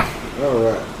 Ah! All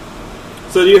right.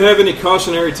 So, do you have any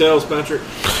cautionary tales, Patrick?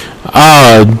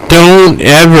 Don't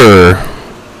ever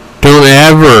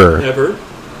Ever?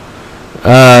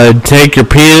 take your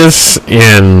penis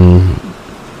and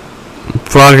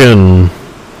fucking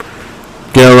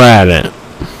go at it.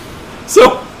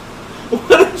 So,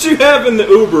 what did you have in the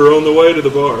Uber on the way to the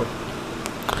bar?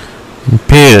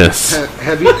 Penis.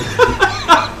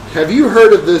 Have you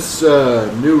heard of this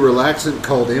new relaxant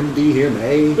called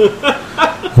MDMA?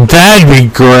 That'd be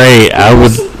great. I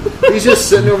would. He's just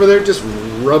sitting over there, just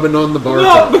rubbing on the bar No,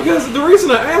 top. because the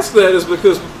reason I asked that is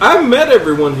because I met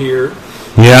everyone here.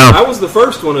 I Yeah. was the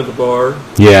first one at the bar,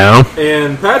 Yeah.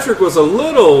 and Patrick was a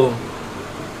little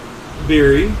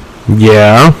beery,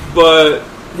 Yeah. but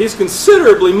he's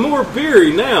considerably more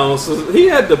beery now, so he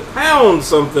had to pound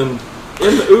something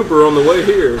in the Uber on the way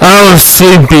here. I was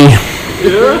sleepy.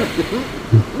 Yeah?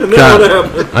 And then God. what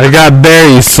happened? I got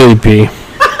very sleepy.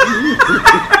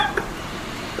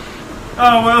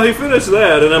 Oh, well, he finished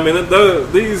that, and I mean,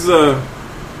 these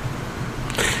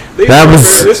That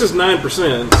was- this is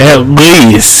 9%. At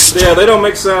least. Yeah, they don't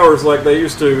make sours like they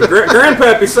used to.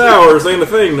 Grandpappy sours ain't a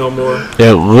thing no more.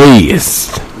 At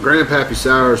least. Grandpappy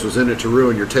Sours was in it to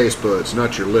ruin your taste buds,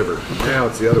 not your liver. Now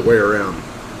it's the other way around.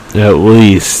 At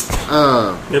least.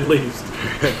 At least.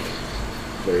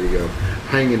 There you go.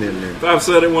 Hanging in there. If I've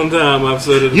said it one time, I've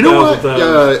said it You know what?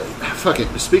 1,000 times. Fuck it.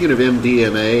 Speaking of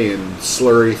MDMA and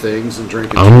slurry things and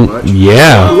drinking too much,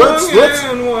 Yeah.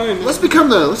 let's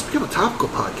become a topical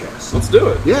podcast. Let's do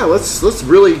it. Yeah, let's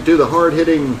really do the hard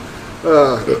hitting,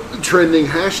 trending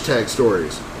hashtag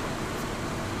stories.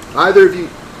 Either of you,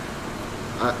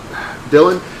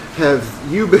 Dylan, have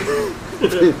you been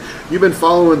you've been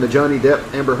following the Johnny Depp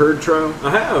Amber Heard trial?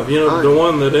 I have. You know, the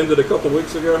one that ended a couple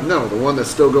weeks ago? No, the one that's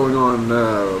still going on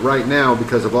right now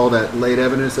because of all that late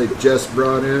evidence they just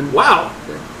brought in. Wow.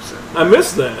 Okay, so, I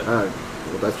missed that. well,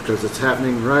 that's because it's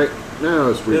happening right now.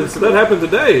 It's Yeah, so that happened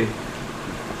today,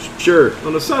 Sure.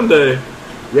 on a Sunday.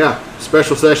 Yeah.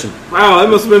 Special session. Wow, that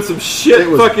must have been some shit, It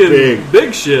was fucking big.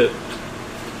 big shit.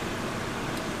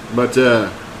 But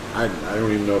I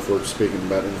don't even know if we're speaking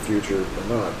about it in the future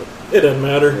or not. But It doesn't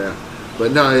matter. yeah.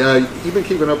 But no, you've been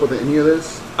keeping up with any of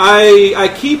this?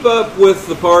 I keep up with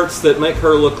the parts that make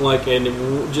her look like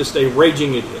just a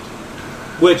raging idiot,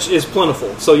 which is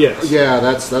plentiful. So yes. Yeah,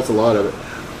 that's a lot of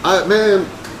it. Man,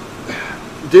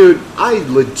 dude, I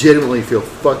legitimately feel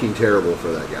fucking terrible for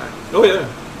that guy. Oh yeah.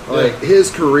 Like his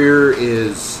career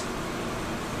is,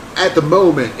 at the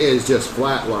moment, is just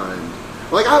flatlined.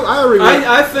 Like I remember.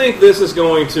 I think this is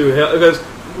going to help because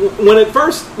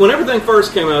when everything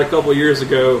first came out a couple of years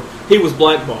ago, he was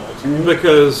blackballed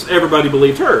because everybody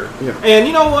believed her. Yeah. And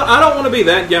you know what? I don't want to be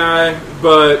that guy,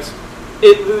 but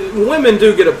women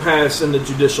do get a pass in the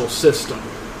judicial system.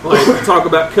 Like talk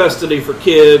about custody for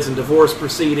kids and divorce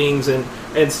proceedings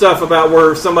and stuff about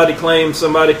where somebody claims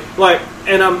somebody like.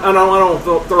 And I don't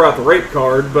throw out the rape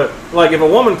card, but like if a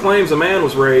woman claims a man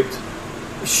was raped,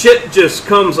 shit just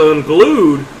comes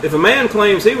unglued. If a man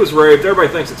claims he was raped,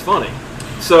 everybody thinks it's funny.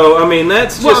 So I mean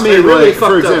that's just really like,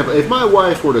 fucked for example, up. if my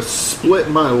wife were to split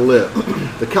my lip,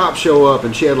 the cops show up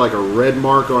and she had like a red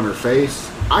mark on her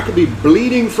face, I could be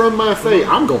bleeding from my face.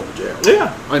 I'm going to jail.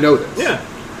 Yeah, I know this. yeah.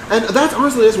 And that's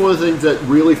honestly that's one of the things that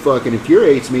really fucking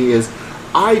infuriates me is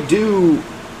I do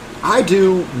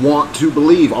want to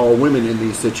believe all women in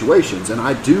these situations, and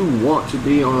I do want to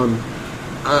be on.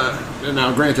 And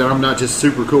now, granted, I'm not just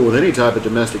super cool with any type of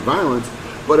domestic violence,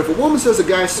 but if a woman says a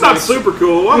guy It's not smacks, super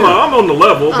cool. I'm on the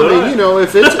level. I But mean, you know,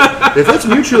 if it's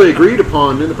mutually agreed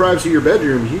upon in the privacy of your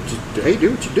bedroom, you just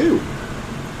do what you do.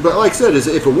 But like I said, is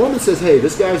if a woman says, "Hey,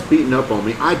 this guy's beating up on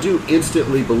me," I do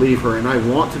instantly believe her, and I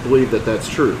want to believe that that's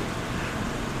true.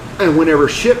 And whenever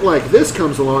shit like this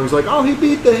comes along, it's like, "Oh, he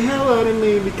beat the hell out of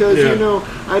me because you know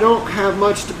I don't have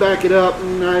much to back it up,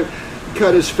 and I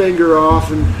cut his finger off,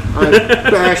 and I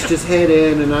bashed his head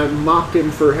in, and I mocked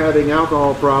him for having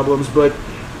alcohol problems." But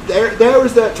there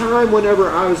was that time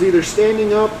whenever I was either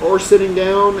standing up or sitting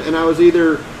down, and I was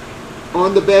either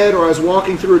on the bed or I was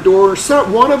walking through a door,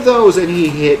 one of those, and he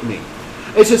hit me.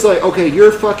 It's just like, okay,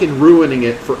 you're fucking ruining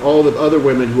it for all the other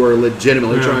women who are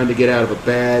legitimately trying to get out of a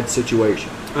bad situation.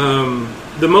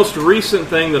 The most recent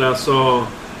thing that I saw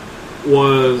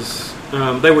was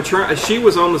they were trying. She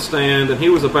was on the stand, and he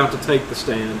was about to take the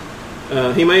stand.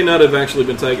 He may not have actually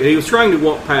been taken. He was trying to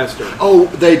walk past her. Oh,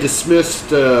 they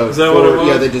dismissed. Is that what it was?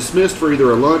 Yeah, they dismissed for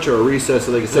either a lunch or a recess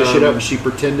so they could set shit up, and she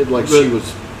pretended like she was.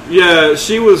 Yeah,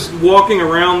 she was walking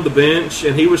around the bench,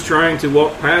 and he was trying to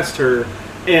walk past her,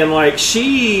 and like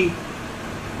she's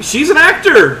an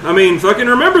actor. I mean, fucking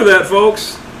remember that,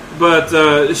 folks. But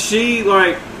I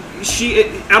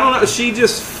don't know. She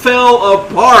just fell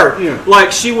apart. Yeah.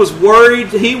 Like she was worried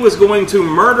he was going to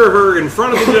murder her in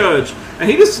front of the judge, and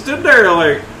he just stood there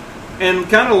like and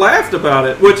kind of laughed about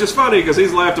it, which is funny because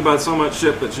he's laughed about so much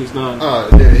shit that she's done.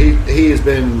 He has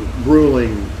been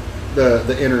ruling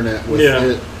the internet with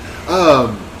it.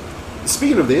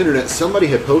 Speaking of the internet, somebody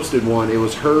had posted one. It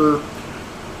was her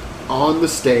on the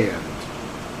stand,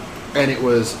 and it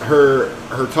was her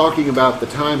talking about the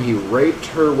time he raped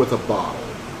her with a bottle.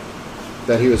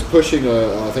 That he was pushing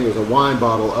I think it was a wine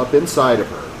bottle up inside of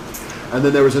her. And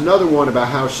then there was another one about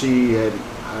how she had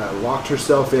locked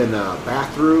herself in a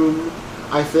bathroom,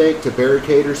 I think, to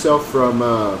barricade herself from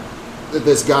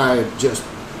this guy just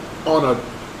on a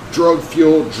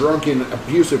drug-fueled, drunken,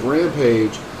 abusive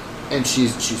rampage. And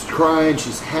she's crying,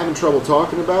 she's having trouble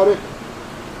talking about it.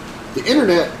 The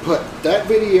internet put that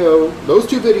video, those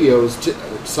two videos,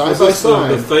 side by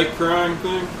side. The fake crying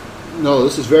thing? No,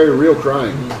 this is very real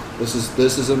crying. Mm-hmm.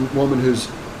 This is a woman who's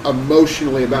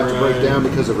emotionally about to break down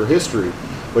because of her history.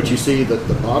 But you see the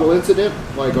bottle incident,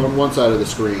 like on one side of the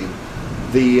screen.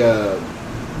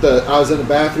 I was in the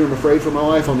bathroom afraid for my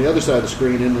life on the other side of the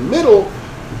screen. In the middle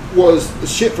was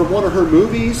shit from one of her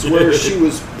movies where she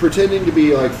was pretending to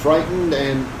be like frightened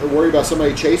and worried about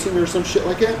somebody chasing her or some shit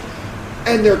like that.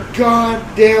 And they're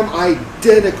goddamn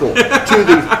identical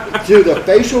to the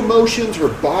facial motions, her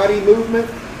body movement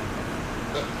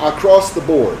across the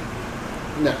board.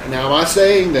 Now am I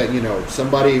saying that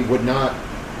somebody would not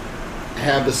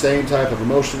have the same type of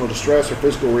emotional distress or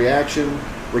physical reaction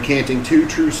recanting two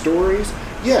true stories?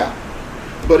 Yeah.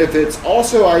 But if it's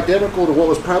also identical to what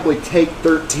was probably take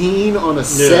 13 on a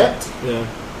set,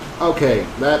 okay,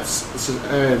 that's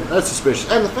suspicious.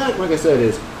 And the fact, like I said,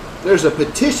 is there's a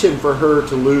petition for her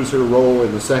to lose her role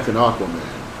in the second Aquaman.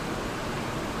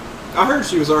 I heard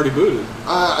she was already booted.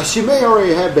 She may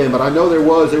already have been, but I know there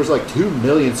was like 2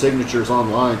 million signatures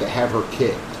online to have her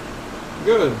kicked.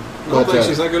 Good. I don't think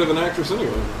she's that good of an actress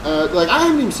anyway. Like I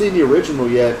haven't even seen the original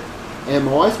yet. And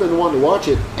my wife's been wanting to watch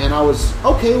it, and I was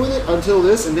okay with it until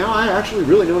this, and now I actually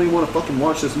really don't even want to fucking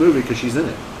watch this movie because she's in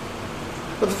it.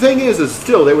 But the thing is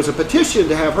still, there was a petition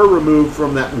to have her removed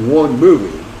from that one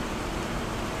movie.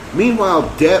 Meanwhile,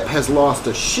 Depp has lost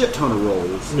a shit ton of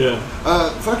roles. Yeah.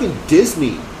 Fucking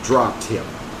Disney dropped him.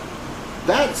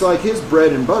 That's like his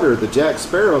bread and butter, the Jack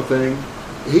Sparrow thing.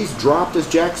 He's dropped as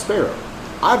Jack Sparrow.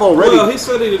 Well, he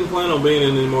said he didn't plan on being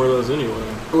in any more of those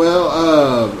anyway. Well,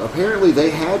 apparently they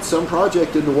had some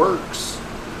project in the works.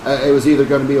 It was either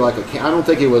going to be like I don't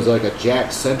think it was like a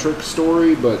Jack-centric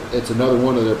story, but it's another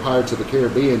one of their Pirates of the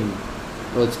Caribbean.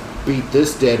 Well, it's beat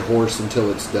this dead horse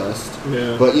until it's dust.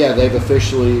 Yeah. But yeah, they've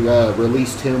officially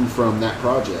released him from that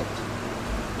project.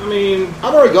 I mean,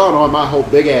 I've already gone on my whole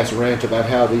big ass rant about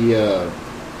how the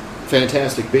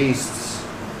Fantastic Beasts,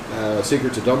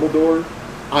 Secrets of Dumbledore,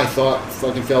 I thought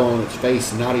fucking fell on its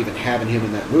face not even having him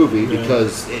in that movie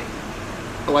because it,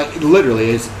 like, literally,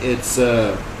 it's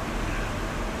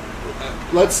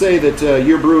let's say that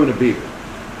you're brewing a beer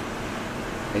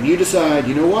and you decide,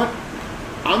 you know what,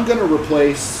 I'm going to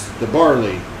replace the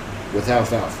barley with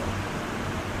alfalfa.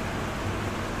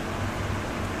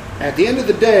 At the end of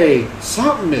the day,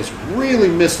 something is really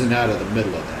missing out of the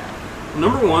middle of that.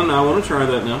 number one, I want to try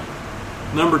that now.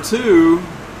 Number two,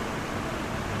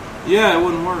 yeah, it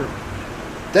wouldn't work.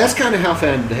 That's kind of how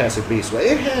Fantastic Beasts was.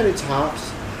 It had its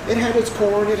hops, it had its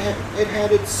corn, it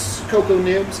had its cocoa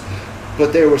nibs,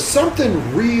 but there was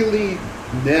something really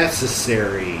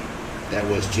necessary that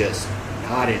was just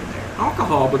not in there.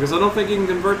 Alcohol, because I don't think you can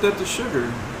convert that to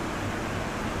sugar.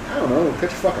 I don't know. Cut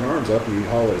your fucking arms up and you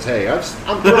holler as hey. I'm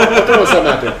throwing something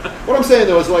out there. What I'm saying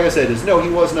though is, like I said, is no, he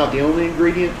was not the only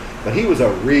ingredient, but he was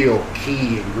a real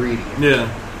key ingredient. Yeah.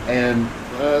 And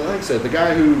like I said, the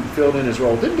guy who filled in his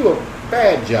role didn't do a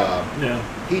bad job. Yeah.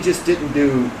 He just didn't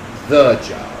do the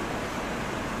job.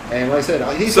 And like I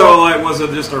said, he's was it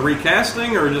just a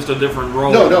recasting or just a different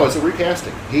role? No, it's a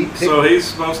recasting. So he's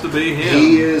supposed to be him.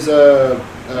 He is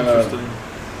interesting.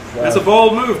 That's a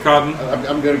bold move, Cotton.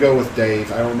 I'm going to go with Dave.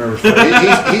 I don't remember his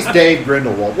first he's Dave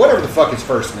Grindelwald. Whatever the fuck his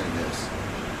first name is.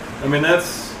 I mean,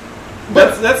 that's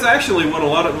actually what a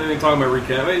lot of when we talk about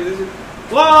recap.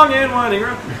 Long and winding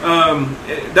road.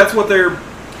 That's what they're.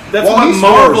 That's what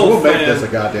Marvel we'll fans. make this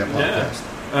a goddamn podcast.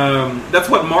 Yeah. That's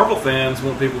what Marvel fans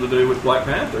want people to do with Black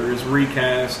Panther is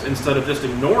recast instead of just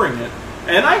ignoring it,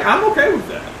 and I'm okay with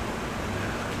that.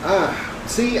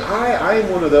 See, I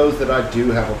am one of those that I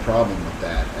do have a problem with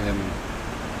that, and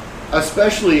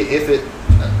especially if it.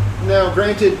 Now,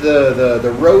 granted,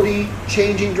 the Rhodey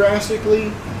changing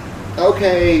drastically.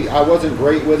 Okay, I wasn't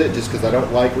great with it just because I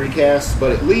don't like recasts,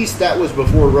 but at least that was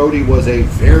before Rhodey was a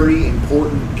very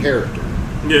important character.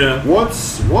 Yeah.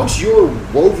 Once you're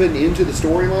woven into the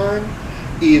storyline,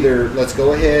 either let's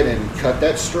go ahead and cut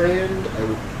that strand,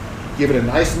 or give it a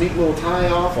nice, neat little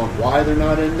tie-off on why they're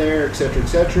not in there,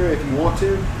 etc., if you want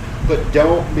to, but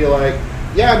don't be like,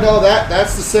 yeah, no,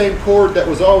 that's the same chord that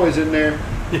was always in there.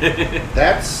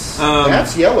 That's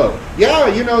yellow. Yeah,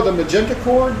 you know the magenta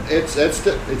chord. It's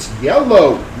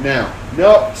yellow now.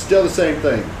 Nope, still the same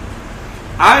thing.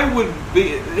 I would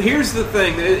be. Here's the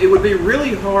thing. It would be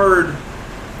really hard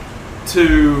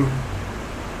to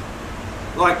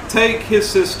take his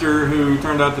sister, who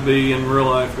turned out to be in real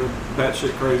life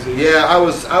batshit crazy. Yeah, I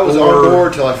was on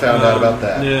board till I found out about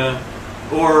that. Yeah,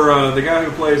 or the guy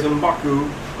who plays M'Baku.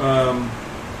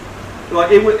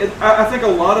 I think a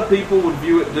lot of people would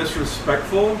view it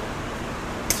disrespectful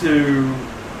to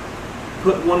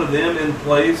put one of them in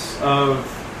place of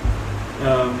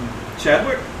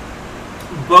Chadwick,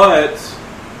 but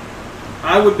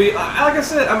I would be like I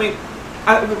said. I mean,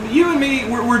 you and me,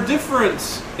 we're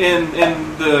different in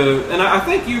and I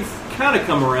think you've kind of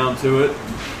come around to it.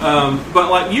 But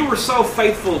like you were so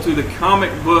faithful to the comic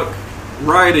book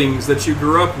writings that you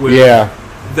grew up with. Yeah.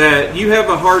 That you have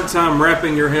a hard time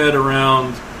wrapping your head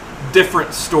around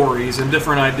different stories and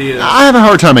different ideas. I have a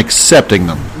hard time accepting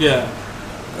them. Yeah.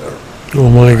 Oh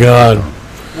my God.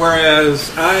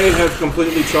 Whereas I have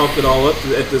completely chalked it all up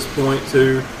at this point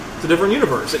to a different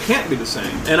universe. It can't be the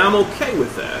same. And I'm okay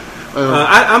with that.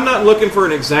 I'm not looking for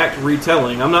an exact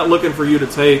retelling. I'm not looking for you to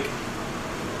take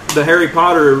the Harry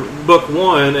Potter book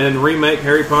 1 and remake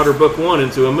Harry Potter book 1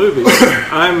 into a movie.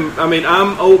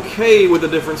 I'm okay with a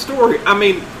different story. I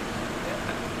mean,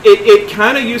 it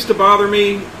kind of used to bother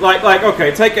me. Like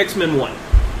okay, take X-Men 1.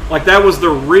 Like that was the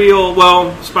real,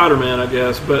 Spider-Man, I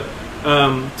guess, but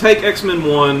take X-Men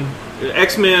 1.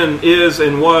 X-Men is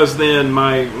and was then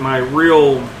my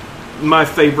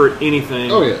favorite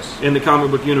anything in the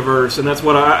comic book universe, and that's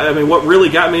what what really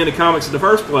got me into comics in the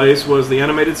first place was the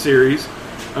animated series.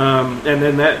 And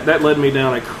then that led me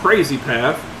down a crazy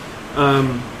path.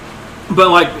 But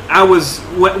like I was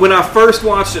when I first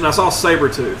watched it and I saw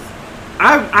Sabretooth,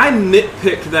 I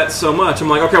nitpicked that so much. I'm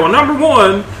like, okay, well, number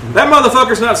one, that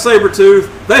motherfucker's not Sabretooth.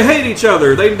 They hate each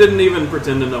other. They didn't even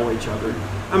pretend to know each other.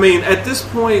 I mean, at this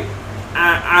point,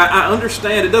 I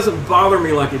understand. It doesn't bother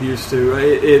me like it used to.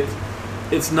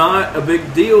 It's not a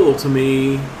big deal to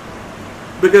me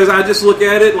because I just look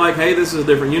at it like, hey, this is a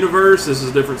different universe. This is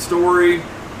a different story.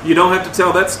 You don't have to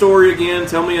tell that story again.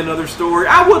 Tell me another story.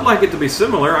 I would like it to be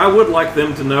similar. I would like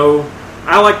them to know.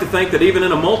 I like to think that even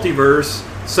in a multiverse,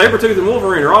 Sabretooth and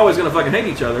Wolverine are always going to fucking hate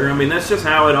each other. I mean, that's just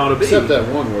how it ought to be. Except that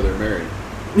one where they're married.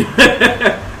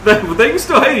 But they can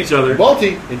still hate each other.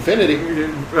 Multi, Infinity.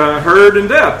 Herd and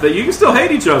Depth. That you can still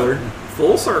hate each other.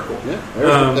 Full circle.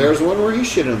 Yeah, there's one where he's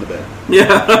shit on the bed.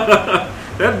 Yeah.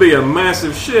 That'd be a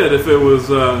massive shit if it was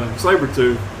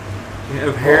Sabretooth. You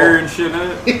have hair and shit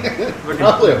in it.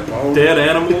 Probably a bone. Dead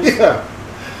animals. Yeah.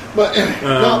 But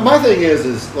no, my thing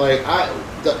is like I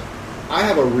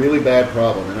have a really bad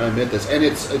problem, and I admit this, and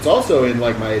it's also in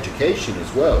like my education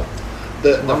as well.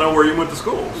 I know where you went to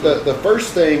school. So. The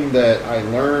first thing that I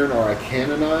learn or I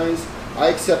canonize, I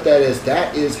accept that as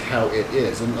that is how it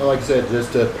is. And like I said,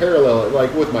 just to parallel it,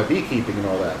 like with my beekeeping and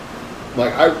all that.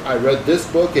 Like I read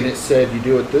this book and it said you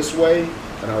do it this way,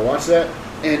 and I watched that,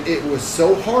 and it was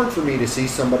so hard for me to see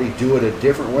somebody do it a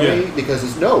different way because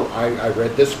I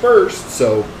read this first,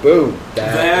 so boom,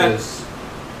 that is.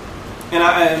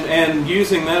 And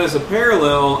using that as a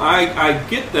parallel, I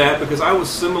get that because I was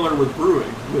similar with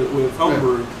brewing, with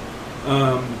homebrew.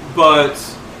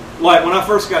 But like when I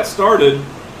first got started,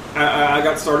 I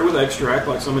got started with extract,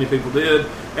 like so many people did,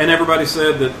 and everybody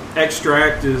said that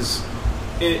extract is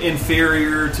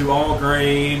inferior to all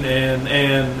grain,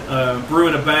 and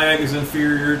brewing a bag is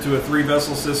inferior to a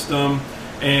 3-vessel system,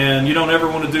 and you don't ever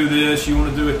want to do this, you want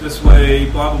to do it this way,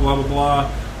 blah, blah, blah, blah,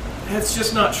 blah. That's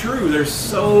just not true. There's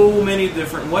so many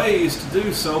different ways to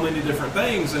do so many different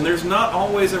things, and there's not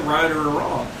always a right or a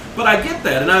wrong. But I get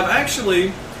that, and I've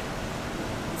actually,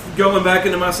 going back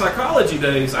into my psychology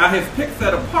days, I have picked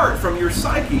that apart from your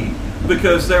psyche,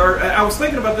 because I was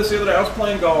thinking about this the other day. I was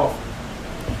playing golf,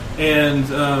 and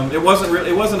it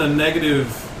wasn't a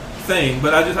negative thing,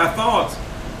 but I thought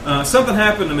something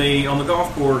happened to me on the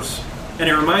golf course, and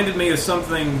it reminded me of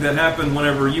something that happened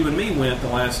whenever you and me went the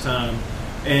last time.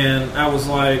 And I was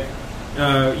like,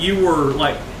 you were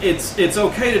like, it's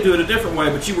okay to do it a different way,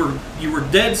 but you were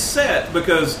dead set,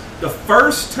 because the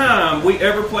first time we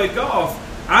ever played golf,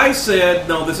 I said,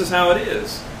 no, this is how it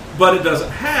is, but it doesn't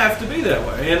have to be that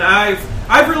way. And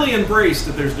I've really embraced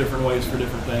that there's different ways for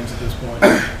different things at this point.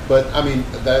 But I mean,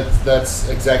 that's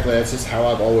just how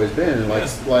I've always been. And I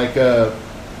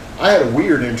had a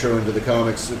weird intro into the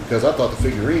comics because I thought the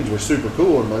figurines were super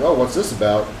cool. And I'm like, oh, what's this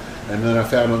about? And then I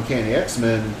found Uncanny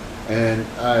X-Men, and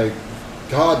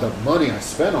the money I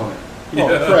spent on it. Oh,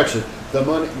 correction,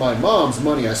 my mom's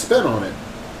money I spent on it.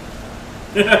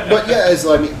 But yeah,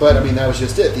 that was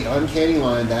just it. The Uncanny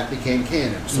line that became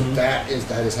canon, so that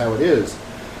is how it is.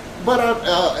 But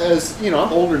as you know,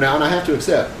 I'm older now, and I have to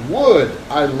accept. Would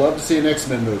I love to see an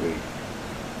X-Men movie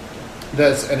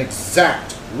that's an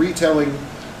exact retelling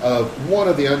of one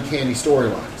of the Uncanny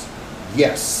storylines?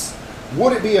 Yes.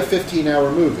 Would it be a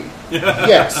 15-hour movie?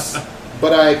 Yes.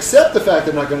 But I accept the fact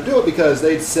they're not going to do it because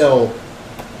they'd sell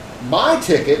my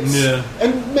tickets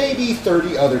and maybe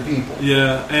 30 other people.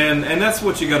 Yeah, and that's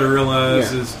what you got to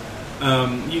realize is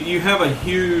you have a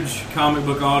huge comic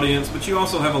book audience, but you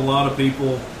also have a lot of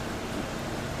people,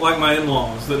 like my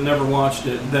in-laws, that never watched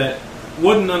it, that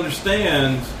wouldn't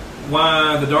understand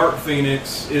why the Dark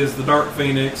Phoenix is the Dark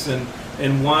Phoenix, and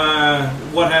why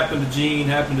what happened to Jean.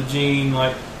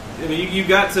 Like, I mean, you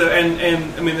got to,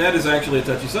 and I mean, that is actually a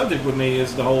touchy subject with me,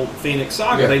 is the whole Phoenix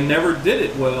saga. They never did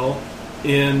it well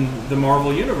in the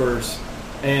Marvel Universe,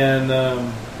 and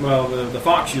the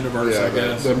Fox Universe, I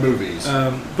guess. The movies.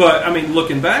 But I mean,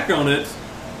 looking back on it,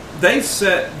 they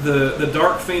set the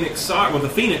Dark Phoenix saga, the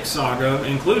Phoenix saga,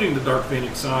 including the Dark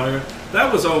Phoenix saga,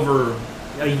 that was over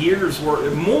a year's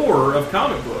worth more of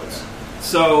comic books.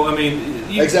 So, I mean...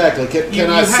 exactly. Can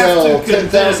I sell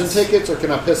 10,000 tickets, or can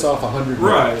I piss off 100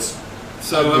 Right.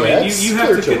 So, I mean, you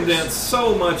have to condense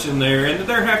so much in there, and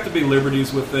there have to be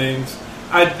liberties with things.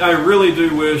 I really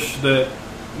do wish that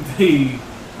the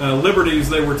liberties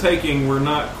they were taking were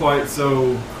not quite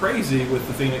so crazy with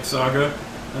the Phoenix saga.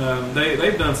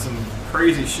 They've done some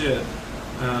crazy shit.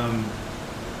 I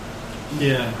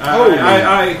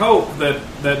hope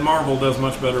that Marvel does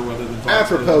much better with it than Fox.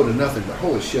 Apropos to nothing, but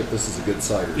holy shit, this is a good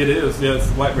cider. It is, yeah,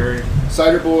 it's blackberry.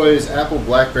 Cider Boys Apple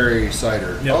Blackberry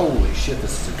Cider. Yep. Holy shit,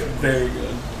 this is a good one. Very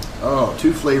good. Oh,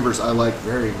 two flavors I like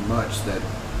very much.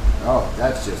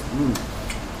 That's just...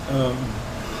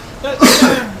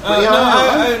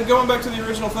 Going back to the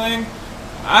original thing,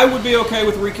 I would be okay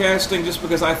with recasting just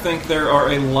because I think there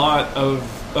are a lot of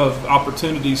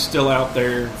opportunities still out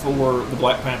there for the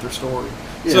Black Panther story.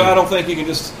 Yeah. So I don't think you can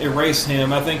just erase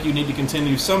him. I think you need to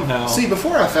continue somehow. See,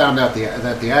 before I found out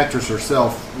that the actress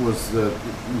herself was the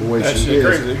way she is,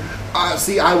 crazy.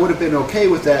 I would have been okay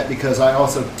with that because I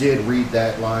also did read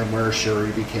that line where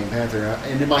Shuri became Panther,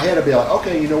 and in my head I'd be like,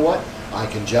 okay, you know what? I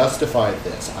can justify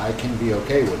this. I can be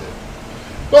okay with it.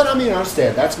 But I mean, I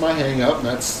understand that's my hang up, and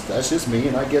that's just me,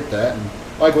 and I get that. And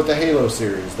like with the Halo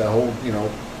series, the whole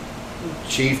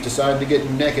Chief decided to get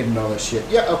naked and all that shit.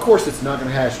 Yeah, of course it's not going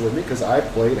to hash with me because I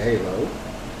played Halo,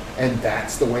 and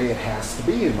that's the way it has to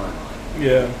be in my mind.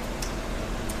 Yeah.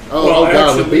 Oh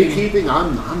God! With beekeeping,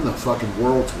 I'm the fucking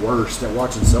world's worst at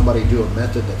watching somebody do a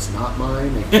method that's not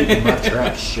mine and keeping my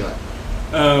trap shut.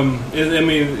 I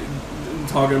mean,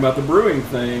 talking about the brewing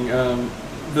thing,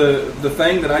 the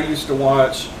thing that I used to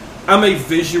watch. I'm a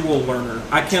visual learner.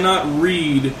 I cannot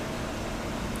read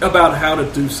about how to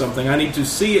do something. I need to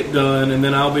see it done, and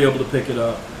then I'll be able to pick it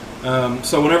up.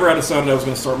 So whenever I decided I was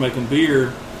going to start making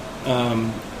beer.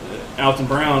 Alton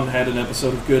Brown had an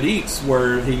episode of Good Eats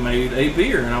where he made a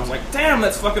beer, and I was like, damn,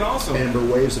 that's fucking awesome. Amber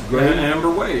Waves of Grain?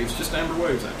 Amber Waves. Just Amber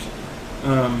Waves, actually.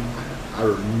 I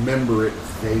remember it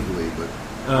vaguely, but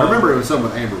I remember it was something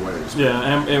with Amber Waves. Yeah,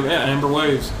 Amber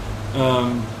Waves.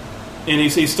 And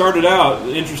he started out,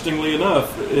 interestingly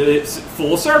enough, it's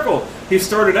full circle. He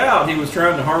started out, he was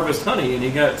trying to harvest honey, and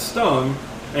he got stung,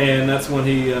 and that's when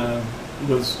he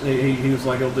was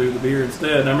like, he'll do the beer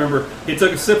instead. And I remember he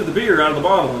took a sip of the beer out of the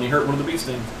bottle and he hurt one of the bee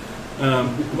stings.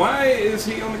 Why is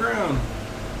he on the ground?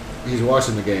 He's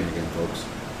watching the game again, folks.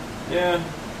 Yeah.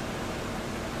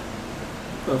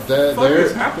 What the fuck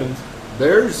has happened?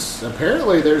 There's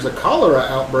a cholera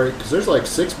outbreak because there's like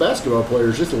 6 basketball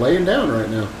players just laying down right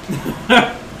now.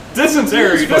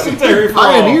 Dysentery for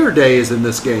Pioneer all. Days in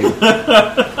this game.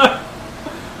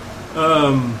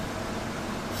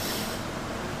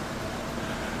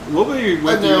 We'll be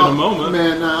with you in a moment.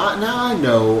 Man, now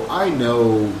I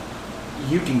know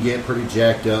you can get pretty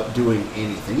jacked up doing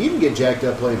anything. You can get jacked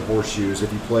up playing horseshoes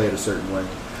if you play it a certain way.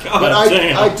 But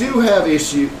I do have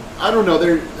issue. I don't know.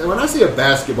 When I see a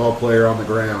basketball player on the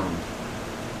ground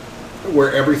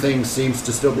where everything seems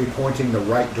to still be pointing the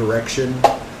right direction,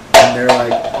 and they're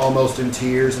like almost in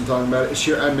tears and talking about it.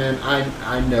 Sure, I mean,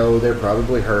 I know they're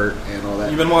probably hurt and all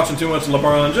that. You've been watching too much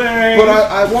LeBron James. But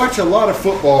I watch a lot of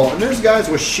football, and there's guys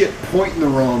with shit pointing the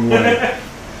wrong way.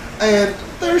 And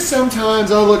there's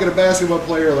sometimes I'll look at a basketball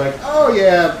player like, oh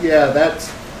yeah,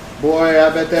 that's, boy,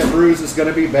 I bet that bruise is going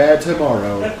to be bad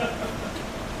tomorrow.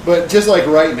 But just like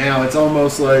right now, it's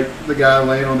almost like the guy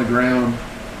laying on the ground.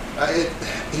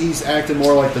 He's acting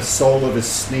more like the sole of his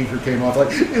sneaker came off. Like,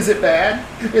 is it bad?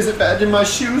 Is it bad? Did my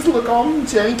shoes look all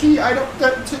janky?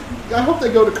 I hope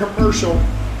they go to commercial.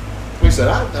 Like I said,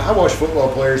 I watch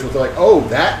football players with like, oh,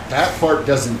 that part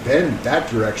doesn't bend that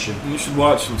direction. You should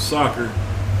watch some soccer.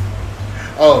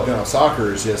 Oh no,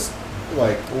 soccer is just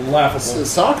like laughable.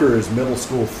 Soccer is middle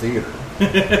school theater.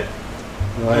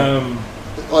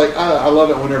 Like I love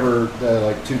it whenever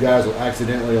like 2 guys will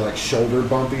accidentally like shoulder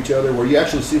bump each other, where you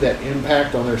actually see that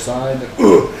impact on their side,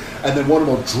 and then one of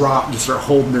them will drop and just start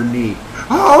holding their knee.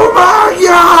 Oh my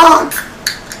God!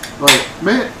 Like,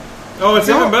 man. Oh, it's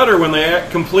even better when they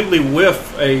completely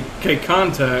whiff a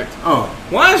contact. Oh,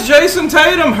 why is Jason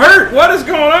Tatum hurt? What is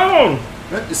going on?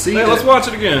 See, hey, let's watch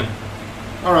it again.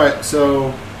 All right,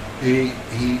 so he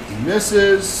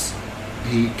misses.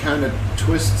 He kind of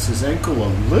twists his ankle a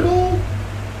little.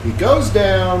 He goes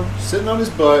down, sitting on his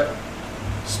butt,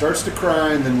 starts to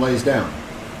cry, and then lays down.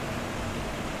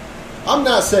 I'm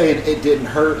not saying it didn't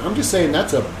hurt. I'm just saying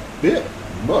that's a bit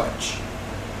much.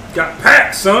 Got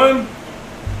packed, son.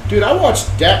 Dude, I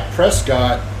watched Dak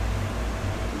Prescott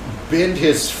bend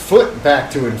his foot back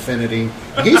to infinity.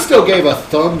 He still gave a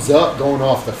thumbs up going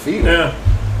off the field. Yeah.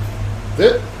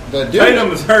 The dude,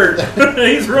 Tatum is hurt.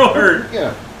 He's real hurt.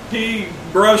 Yeah. He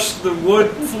brushed the wood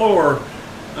floor.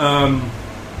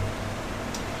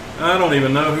 I don't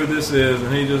even know who this is,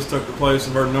 and he just took the place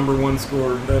of our number 1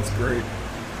 scorer. That's great.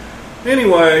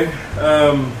 Anyway,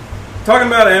 talking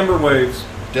about Amber Waves.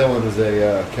 Dylan is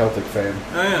a Celtic fan.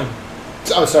 I am.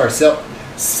 Oh, sorry,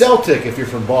 Celtic if you're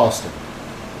from Boston.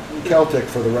 Celtic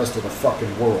for the rest of the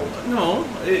fucking world. No,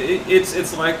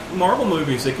 it's like Marvel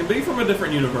movies. It can be from a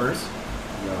different universe.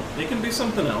 No. It can be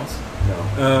something else.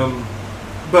 No.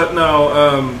 But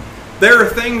no, there are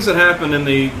things that happened in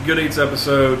the Good Eats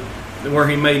episode where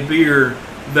he made beer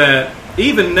that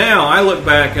even now I look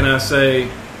back and I say,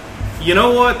 you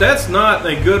know what, that's not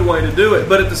a good way to do it.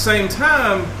 But at the same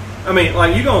time, I mean,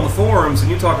 like, you go on the forums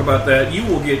and you talk about that, you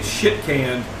will get shit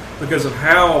canned because of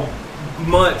how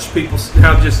much people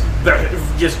just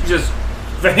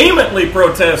vehemently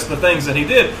protest the things that he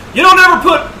did. You don't ever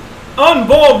put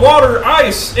unboiled water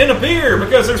ice in a beer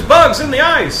because there's bugs in the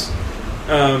ice.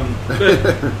 But,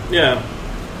 yeah.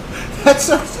 That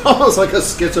sounds almost like a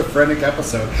schizophrenic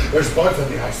episode. There's bugs in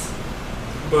the ice.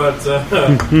 But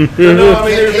no, I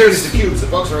mean, there's the cubes. The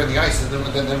bugs are in the ice, and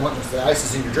then once the ice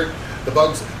is in your drink, the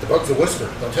bugs will whisper.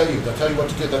 They'll tell you what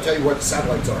to do. They'll tell you what the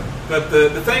satellites are. But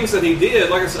the things that he did,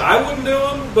 like I said, I wouldn't do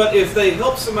them. But if they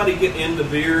help somebody get into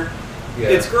beer,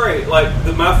 it's great. Like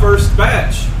my first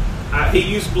batch, he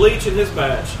used bleach in his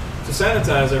batch to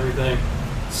sanitize everything.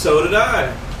 So did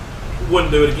I.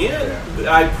 Wouldn't do it again.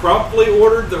 Yeah. I promptly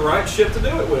ordered the right shit to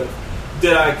do it with.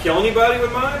 Did I kill anybody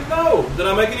with mine? No. Did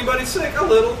I make anybody sick? A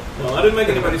little. No, I didn't make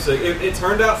anybody sick. It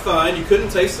turned out fine. You couldn't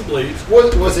taste the bleach.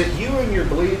 Was it you and your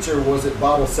bleach, or was it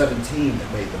bottle 17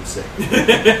 that made them sick?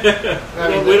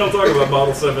 We don't talk about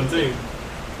bottle 17.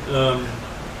 I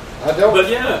don't. But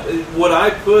yeah, would I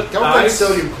put don't ice?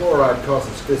 think sodium chloride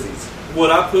causes fizzies.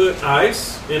 Would I put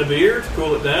ice in a beer to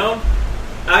cool it down?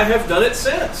 I have done it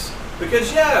since.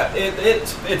 Because,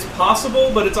 it's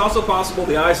possible, but it's also possible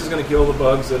the ice is going to kill the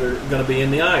bugs that are going to be in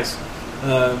the ice.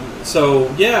 I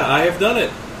have done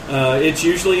it. It's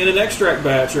usually in an extract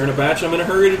batch or in a batch I'm in a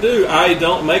hurry to do. I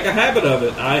don't make a habit of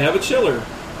it. I have a chiller.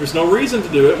 There's no reason to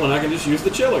do it when I can just use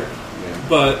the chiller. Yeah.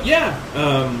 But,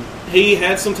 he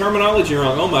had some terminology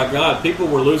wrong. Oh, my God. People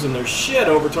were losing their shit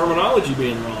over terminology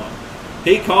being wrong.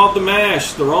 He called the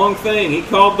mash the wrong thing. He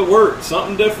called the wort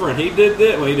something different. He did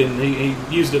that. Well, he didn't. He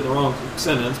used it in the wrong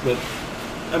sentence. But,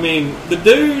 I mean, the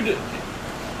dude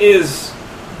is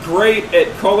great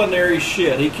at culinary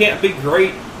shit. He can't be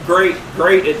great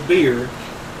at beer.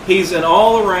 He's an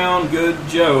all-around good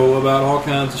Joe about all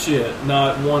kinds of shit,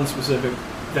 not one specific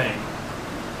thing.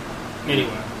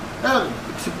 Anyway.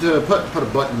 To put a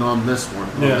button on this one,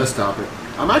 on this topic,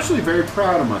 I'm actually very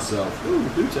proud of myself. Ooh,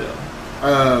 do tell.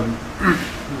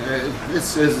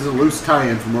 It's a loose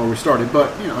tie-in from where we started,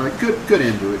 but a good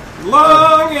end to it.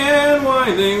 Long and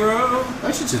winding road.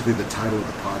 That should just be the title of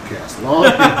the podcast. Long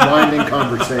and winding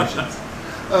conversations.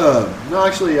 No,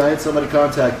 actually, I had somebody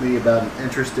contact me about an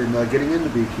interest in getting into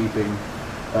beekeeping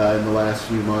in the last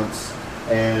few months,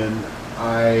 and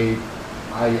I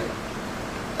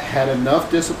had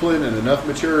enough discipline and enough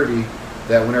maturity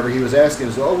that whenever he was asking,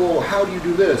 how do you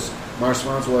do this? My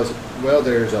response was, well,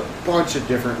 there's a bunch of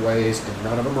different ways, and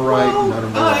none of them are right, and none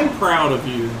of them are wrong. I'm proud of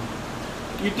you.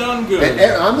 You've done good. And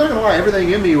I'm not going to lie,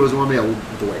 everything in me was one the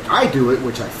way I do it,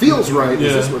 which I feels right,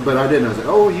 is this way, but I didn't. I was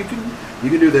like, you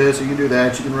can do this, you can do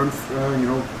that, you can run,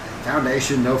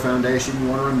 foundation, no foundation, you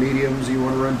want to run mediums, you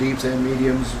want to run deeps and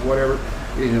mediums, whatever.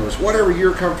 It's whatever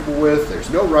you're comfortable with. There's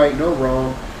no right, no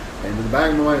wrong. And in the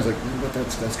back of my mind, I was like, but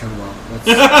that's kind of wrong.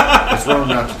 That's wrong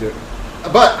not to do it.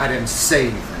 But I didn't say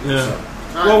anything. Yeah. So.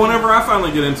 Well, whenever I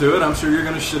finally get into it, I'm sure you're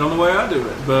going to shit on the way I do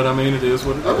it. But, I mean, it is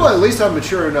what it is. Well, at least I'm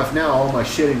mature enough now, all my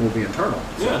shitting will be internal.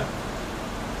 So. Yeah.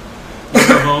 I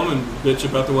go home and bitch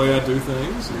about the way I do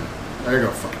things. Yeah. They're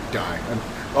going to fucking die.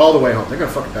 All the way home. They're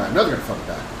going to fucking die. Another going to fucking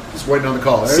die. Just waiting on the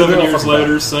call. 7 years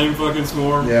later, same fucking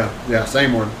swarm. Yeah,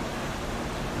 same one.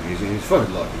 He's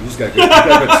fucking lucky. He's got good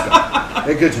stuff.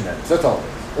 They're good genetics. That's all it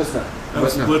is. That's not. I'll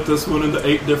split this one into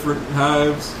 8 different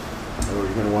hives. Oh,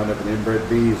 you're going to wind up with inbred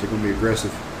bees. They're going to be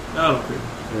aggressive. I don't care.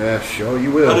 Yeah, sure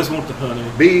you will. I just want the honey.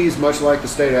 Bees, much like the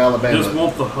state of Alabama. Just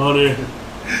want the honey.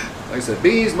 Like I said,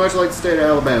 bees, much like the state of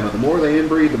Alabama. The more they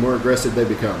inbreed, the more aggressive they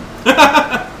become.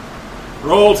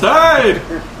 Roll Tide!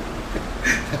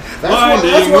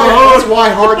 That's why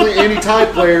hardly any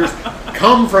Tide players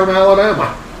come from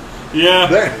Alabama.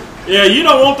 Yeah. Yeah, you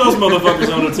don't want those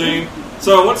motherfuckers on the team.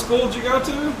 So, what school did you go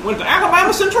to? Went to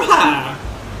Alabama Central High.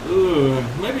 Ooh,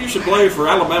 maybe you should play for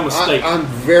Alabama State. I'm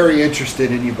very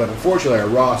interested in you, but unfortunately our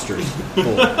roster's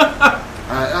full.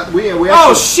 We actually,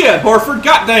 oh, shit, Horford,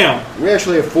 goddamn. We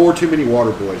actually have 4 too many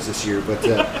water boys this year, but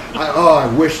I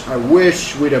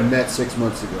wish we'd have met 6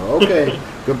 months ago. Okay,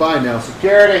 goodbye now,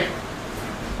 security.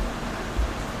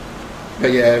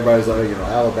 But yeah, everybody's like,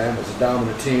 Alabama's a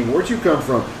dominant team. Where'd you come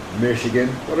from? Michigan.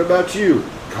 What about you?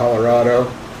 Colorado.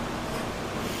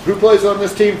 Who plays on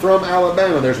this team from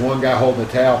Alabama? There's one guy holding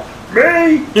the towel.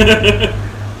 Me!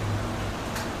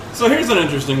 So here's an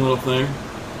interesting little thing.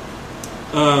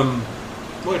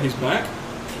 Wait, he's back?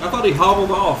 I thought he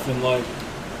hobbled off and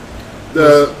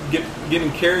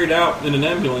getting carried out in an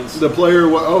ambulance. The player,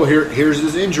 here's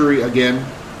his injury again.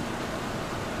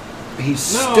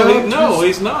 He's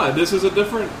he's not. This is a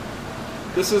different.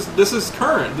 This is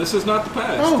current. This is not the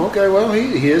past. Oh, okay. Well,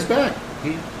 he is back.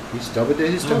 He stubborn to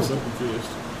his toe. I'm so confused.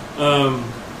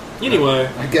 Anyway,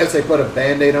 I guess they put a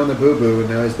Band-Aid on the boo-boo, and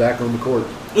now he's back on the court.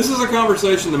 This is a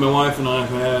conversation that my wife and I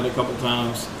have had a couple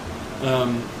times.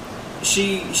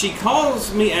 She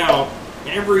calls me out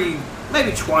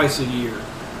maybe twice a year.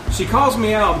 She calls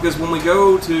me out because when we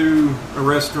go to a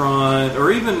restaurant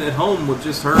or even at home with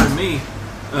just her and me,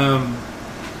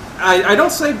 I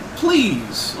don't say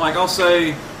please. Like, I'll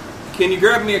say, can you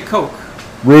grab me a Coke?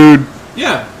 Rude.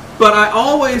 Yeah, but I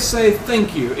always say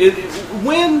thank you.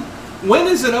 When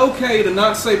is it okay to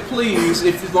not say please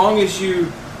as long as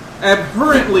you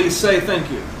abhorrently say thank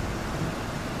you?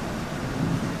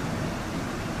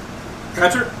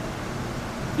 Patrick,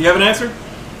 you have an answer?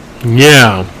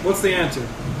 Yeah. What's the answer?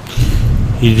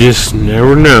 You just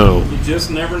never know. You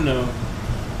just never know.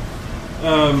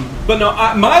 But no,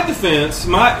 my defense,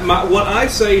 my what I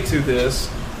say to this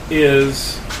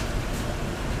is,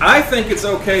 I think it's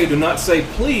okay to not say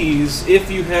please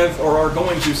if you have or are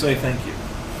going to say thank you.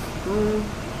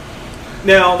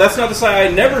 Now, that's not to say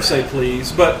I never say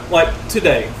please, but like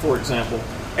today, for example,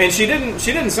 and she didn't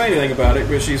say anything about it,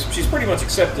 but she's pretty much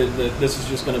accepted that this is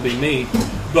just going to be me.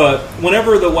 But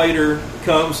whenever the waiter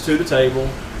comes to the table,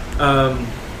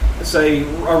 say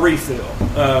a refill,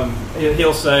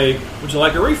 he'll say, "Would you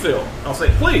like a refill?" I'll say,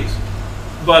 "Please."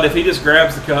 But if he just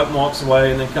grabs the cup and walks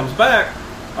away and then comes back,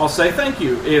 I'll say thank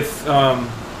you. If I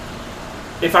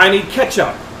need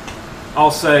ketchup,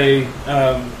 I'll say,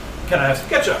 "Can I have some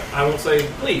ketchup?" I won't say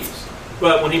please.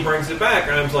 But when he brings it back,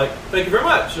 I'm like, "Thank you very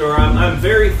much," or I'm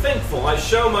very thankful. I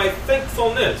show my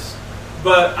thankfulness.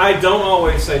 But I don't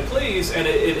always say please, and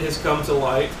it has come to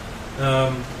light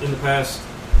in the past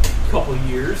couple of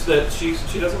years that she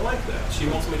doesn't like that. She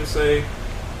wants me to say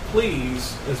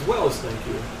please as well as thank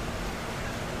you.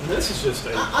 And this is just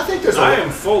I am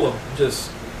full of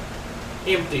just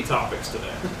empty topics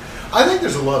today. I think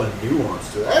there's a lot of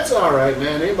nuance to it. That's all right,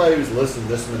 man. Anybody who's listened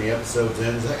this many episodes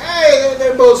in is like, hey,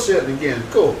 they're bullshitting again.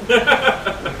 Cool.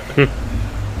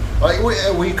 Like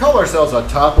we call ourselves a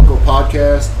topical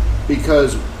podcast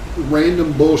because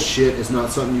random bullshit is not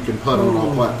something you can put on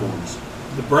all platforms.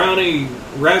 The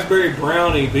raspberry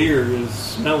brownie beer is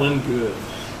smelling good.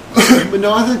 But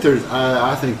no, I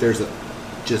think there's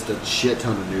just a shit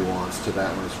ton of nuance to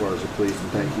that one as far as the please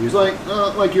and thank yous.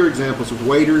 Like your examples with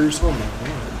waiters. Oh my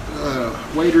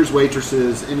God. Waiters,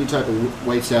 waitresses, any type of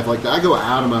wait staff like that. I go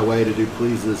out of my way to do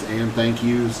pleases and thank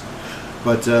yous.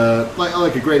 But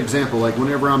like a great example, like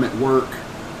whenever I'm at work,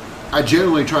 I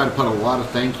generally try to put a lot of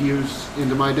thank yous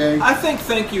into my day. I think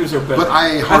thank yous are better. But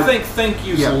I think thank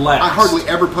yous less. I hardly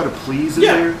ever put a please in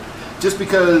there, just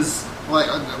because like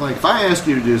if I ask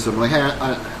you to do something, like, hey,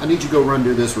 I need you to go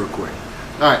do this real quick.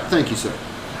 All right, thank you, sir.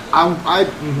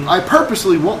 I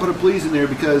purposely won't put a please in there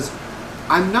because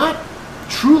I'm not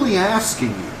truly asking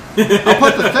you. I'll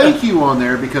put the thank you on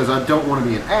there because I don't want to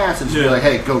be an ass and just be like,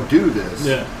 hey, go do this.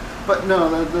 Yeah. But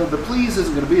no, the please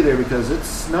isn't going to be there because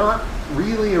it's not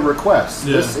really a request.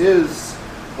 Yeah. This is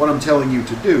what I'm telling you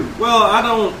to do. Well, I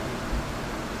don't...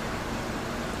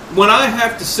 When I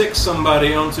have to sick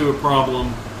somebody onto a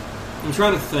problem, I'm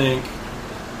trying to think...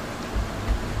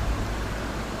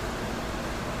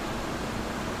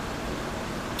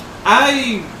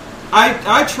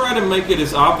 I try to make it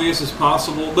as obvious as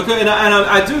possible because, and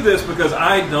I do this because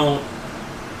I don't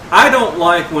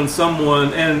like when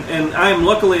someone, and I'm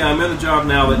in a job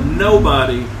now that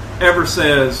nobody ever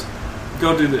says,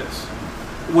 go do this,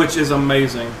 which is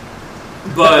amazing.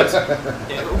 But,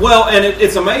 well, and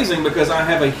it's amazing because I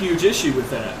have a huge issue with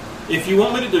that. If you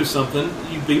want me to do something,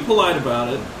 you be polite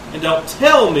about it, and don't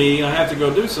tell me I have to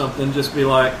go do something. Just be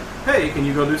like, hey, can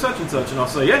you go do such and such? And I'll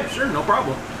say, yeah, sure, no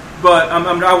problem. But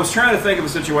I was trying to think of a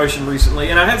situation recently,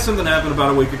 and I had something happen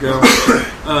about a week ago.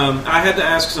 I had to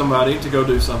ask somebody to go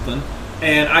do something,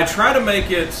 and I try to make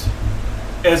it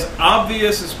as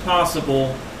obvious as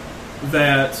possible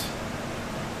that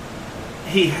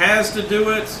he has to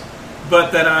do it, but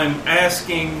that I'm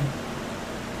asking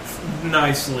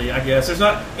nicely, I guess. There's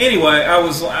not... Anyway,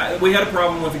 we had a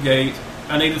problem with the gate.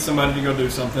 I needed somebody to go do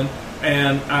something,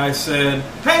 and I said,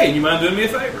 hey, you mind doing me a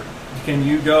favor? Can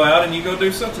you go out and you go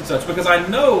do such and such? Because I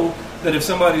know that if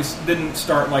somebody didn't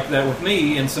start like that with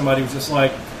me and somebody was just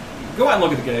like, go out and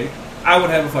look at the gate, I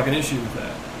would have a fucking issue with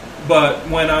that. But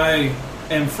when I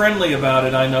am friendly about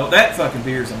it, I know that fucking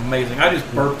beer is amazing. I just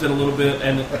burped it a little bit,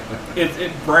 and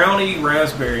it brownie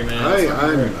raspberry, man.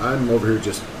 I'm over here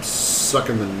just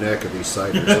sucking the neck of these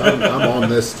ciders. I'm on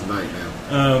this tonight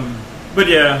now. But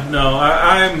yeah, no,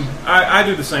 I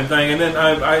do the same thing, and then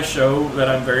I show that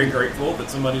I'm very grateful that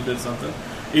somebody did something,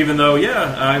 even though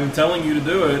I'm telling you to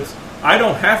do it. I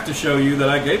don't have to show you that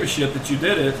I gave a shit that you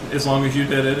did it, as long as you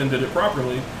did it and did it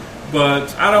properly.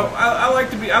 But I like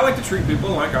to treat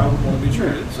people like I would want to be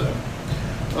treated. So,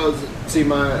 see,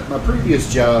 my previous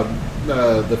job,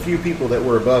 the few people that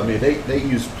were above me, they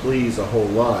used please a whole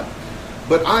lot.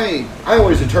 But I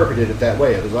always interpreted it that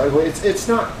way. It was like, it's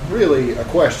not really a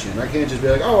question. I can't just be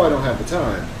like, oh, I don't have the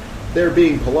time. They're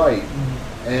being polite.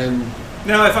 And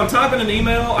Now, if I'm typing an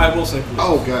email, I will say please.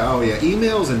 Oh god, oh yeah,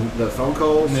 emails and the phone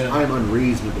calls. Yeah. I'm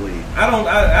unreasonably.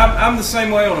 I'm the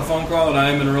same way on a phone call that I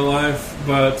am in real life,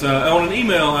 but on an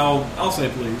email, I'll say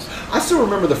please. I still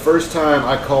remember the first time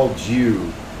I called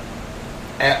you.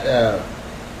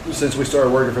 Since we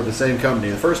started working for the same company,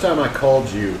 the first time I called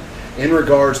you in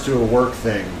regards to a work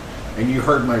thing, and you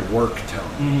heard my work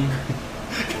tone,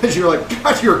 because you're like,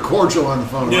 God, you're cordial on the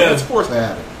phone. Yeah, of course I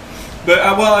have it. But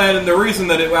and the reason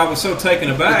that I was so taken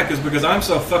aback is because I'm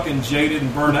so fucking jaded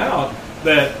and burnt out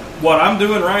that what I'm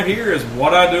doing right here is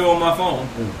what I do on my phone.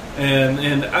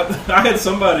 And I had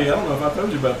somebody, I don't know if I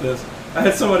told you about this, I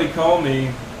had somebody call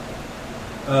me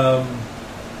a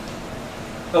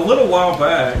little while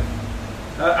back.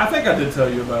 I think I did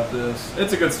tell you about this.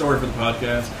 It's a good story for the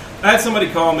podcast. I had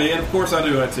somebody call me, and of course I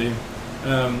do IT.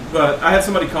 But I had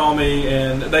somebody call me,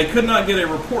 and they could not get a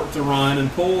report to run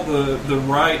and pull the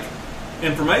right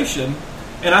information.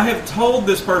 And I have told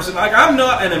this person, like, I'm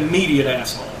not an immediate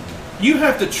asshole. You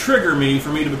have to trigger me for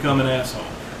me to become an asshole.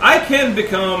 I can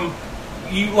become,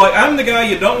 I'm the guy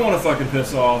you don't want to fucking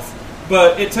piss off,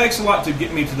 but it takes a lot to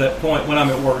get me to that point when I'm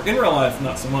at work. In real life,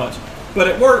 not so much. But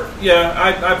at work, yeah,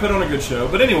 I put on a good show.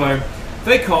 But anyway,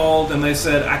 they called and they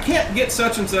said, I can't get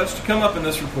such and such to come up in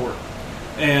this report.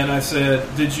 And I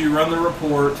said, did you run the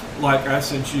report like I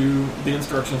sent you the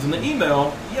instructions in the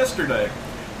email yesterday?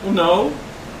 Well, no.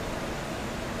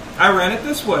 I ran it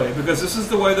this way because this is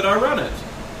the way that I run it.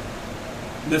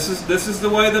 This is the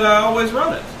way that I always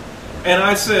run it. And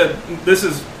I said, this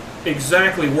is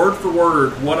exactly word for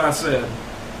word what I said.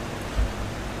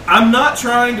 I'm not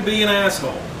trying to be an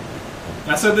asshole.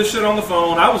 I said this shit on the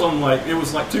phone. I was on it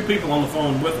was like two people on the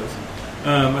phone with us.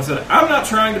 I said, I'm not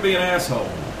trying to be an asshole.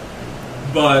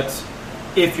 But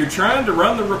if you're trying to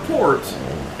run the report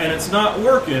and it's not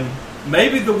working,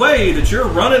 maybe the way that you're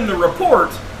running the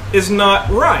report is not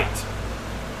right.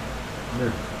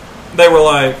 Yeah. They were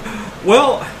like,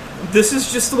 well, this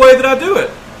is just the way that I do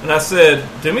it. And I said,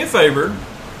 do me a favor.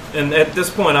 And at this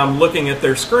point, I'm looking at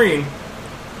their screen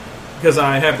because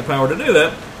I have the power to do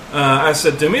that. I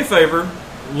said, do me a favor,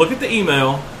 look at the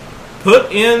email,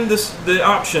 put in the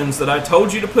options that I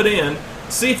told you to put in,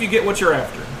 see if you get what you're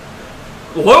after.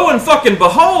 Lo and fucking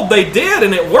behold, they did,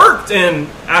 and it worked, and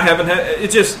I haven't had,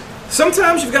 it just,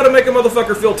 sometimes you've got to make a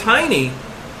motherfucker feel tiny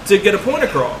to get a point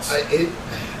across.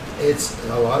 It's,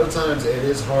 a lot of times, it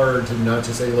is hard to not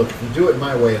to say, look, if you do it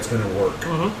my way, it's going to work.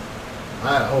 Mm-hmm.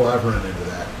 I've run into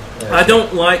that. I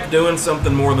don't like doing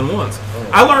something more than once. Oh.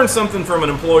 I learned something from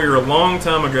an employer a long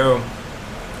time ago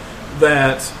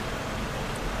that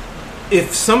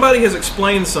if somebody has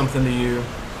explained something to you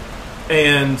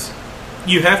and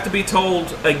you have to be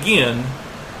told again,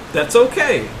 that's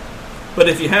okay. But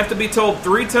if you have to be told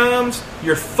 3 times,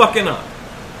 you're fucking up.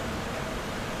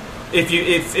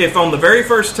 If on the very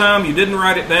first time you didn't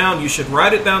write it down, you should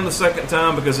write it down the second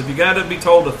time, because if you got to be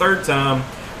told a third time,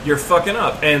 you're fucking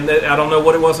up. And I don't know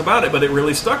what it was about it, but it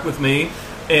really stuck with me.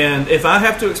 And if I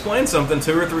have to explain something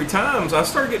 2 or 3 times, I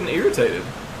start getting irritated.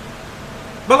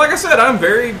 But like I said, I'm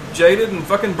very jaded and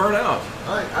fucking burnt out.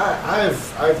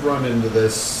 I've run into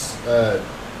this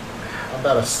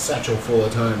about a satchel full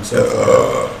of times so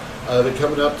far. The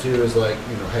coming up to is like,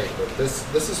 hey, look, this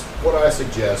is what I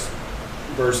suggest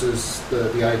versus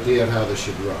the idea of how this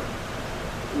should run.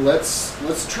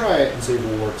 Let's try it and see if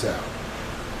it works out.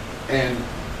 And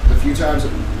the few times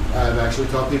I've actually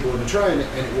taught people into trying it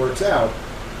and it works out,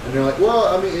 and they're like, well,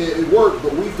 I mean, it worked,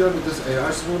 but we've done it this, and I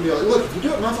just want to be like, look, if you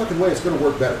do it my fucking way, it's going to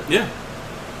work better. Yeah.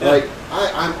 Like,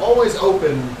 I'm always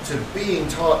open to being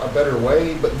taught a better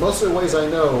way, but most of the ways I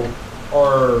know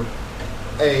are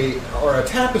a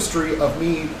tapestry of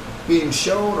me being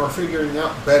shown or figuring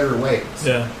out better ways.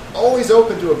 Yeah. Always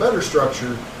open to a better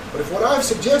structure, but if what I've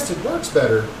suggested works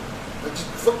better, just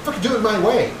fucking do it my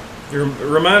way. You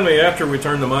remind me after we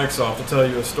turn the mics off to tell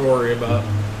you a story about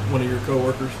one of your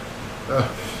coworkers.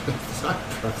 I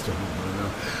trust him,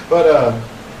 but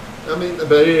I mean,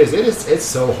 but it's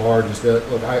so hard. Just to,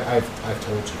 look, I've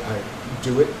told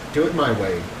you, do it my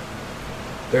way.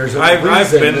 There's I've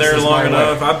been there long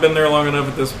enough. I've been there long enough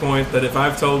at this point that if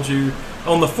I've told you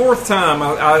on the 4th time,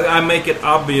 I make it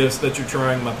obvious that you're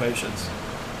trying my patience.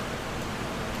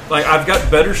 Like, I've got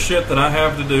better shit that I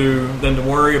have to do than to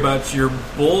worry about your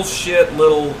bullshit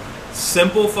little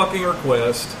simple fucking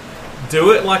request.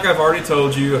 Do it like I've already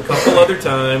told you a couple other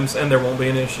times, and there won't be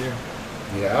an issue.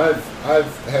 Yeah,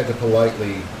 I've had to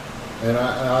politely, and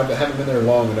I haven't been there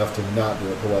long enough to not do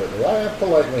it politely. I have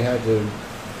politely had to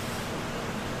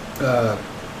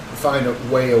find a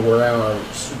way around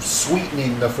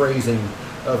sweetening the phrasing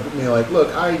of me, like,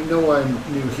 look, I know I'm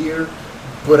new here,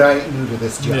 but I ain't new to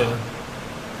this job. Yeah.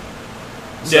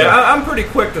 So, Yeah, I'm pretty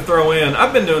quick to throw in.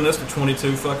 I've been doing this for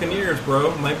 22 fucking years,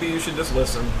 bro. Maybe you should just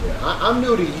listen. yeah, I'm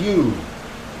new to you,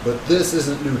 but this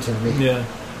isn't new to me. Yeah.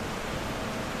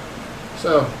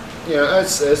 So, yeah,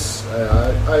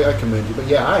 I commend you. But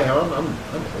yeah,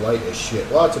 I'm polite as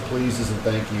shit. Lots of pleases and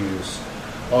thank yous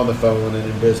on the phone and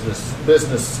in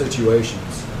business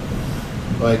situations.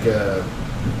 Like, I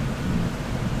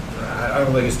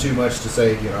don't think it's too much to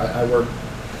say. You know, I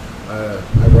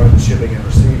run shipping and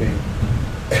receiving,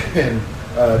 and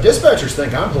dispatchers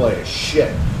think I'm polite as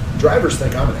shit. Drivers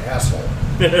think I'm an asshole.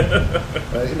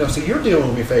 You know, so you're dealing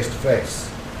with me face to face.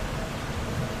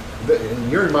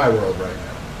 You're in my world right now.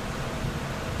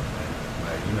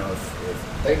 You know, if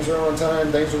things are on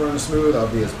time, things are running smooth,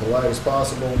 I'll be as polite as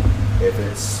possible. If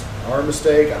it's our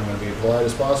mistake, I'm going to be as polite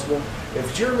as possible. If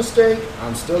it's your mistake,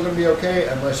 I'm still going to be okay,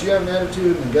 unless you have an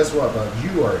attitude, and guess what, bud?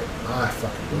 You are in my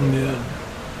fucking world right now.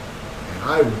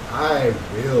 And I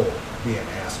will be an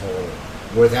asshole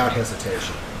without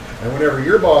hesitation. And whenever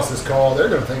your bosses call, they're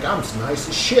going to think I'm nice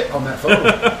as shit on that phone.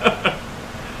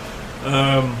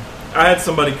 I had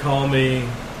somebody call me.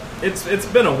 It's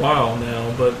been a while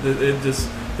now, but this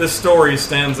story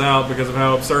stands out because of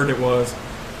how absurd it was.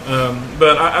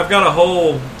 But I've got a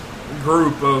whole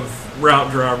group of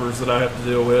route drivers that I have to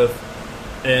deal with,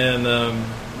 and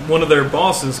one of their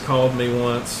bosses called me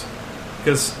once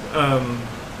because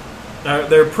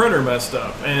their printer messed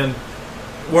up, and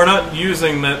we're not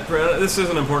using that printer. This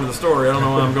isn't important to the story. I don't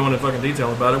know why I'm going into fucking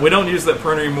detail about it. We don't use that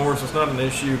printer anymore, so it's not an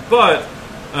issue. But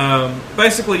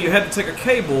basically, you had to take a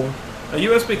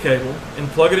USB cable, and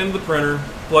plug it into the printer,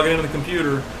 plug it into the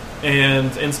computer,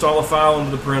 and install a file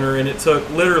into the printer, and it took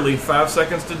literally 5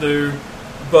 seconds to do.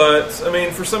 But, I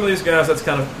mean, for some of these guys, that's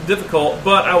kind of difficult,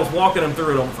 but I was walking them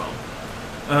through it on the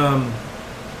phone.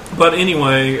 But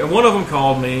anyway, one of them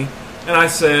called me, and I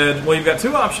said, well, you've got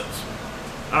two options.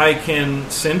 I can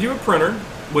send you a printer,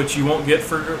 which you won't get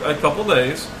for a couple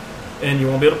days, and you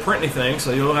won't be able to print anything,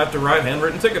 so you'll have to write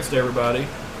handwritten tickets to everybody.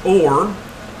 Or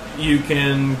you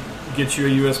can get you a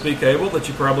USB cable that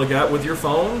you probably got with your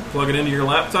phone, plug it into your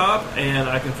laptop, and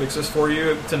I can fix this for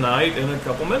you tonight in a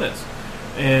couple minutes.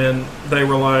 And they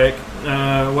were like,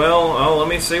 let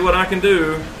me see what I can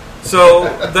do. So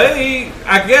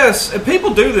I guess, and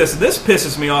people do this, and this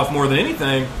pisses me off more than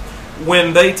anything,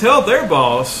 when they tell their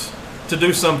boss to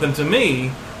do something to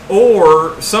me,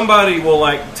 or somebody will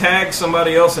like tag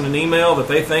somebody else in an email that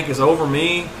they think is over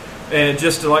me, and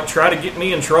just to like try to get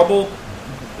me in trouble.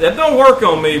 That don't work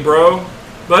on me, bro.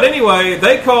 But anyway,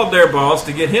 they called their boss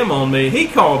to get him on me. He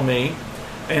called me,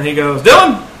 and he goes,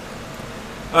 Dylan,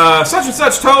 such and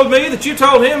such told me that you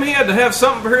told him he had to have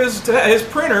something for his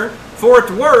printer for it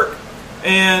to work,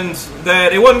 and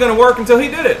that it wasn't going to work until he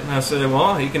did it. And I said,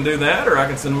 well, he can do that, or I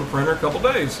can send him a printer a couple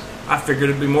days. I figured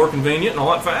it'd be more convenient and a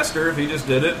lot faster if he just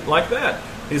did it like that.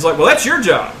 He's like, well, that's your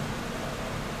job.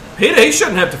 He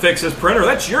shouldn't have to fix his printer.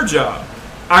 That's your job.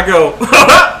 I go,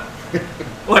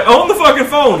 like on the fucking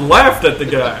phone, laughed at the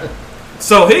guy.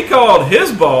 So he called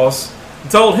his boss,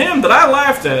 told him that I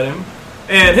laughed at him,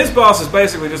 and his boss is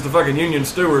basically just a fucking union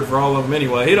steward for all of them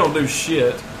anyway. He don't do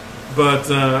shit.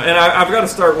 But, and I've got to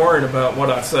start worrying about what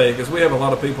I say, because we have a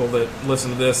lot of people that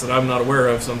listen to this that I'm not aware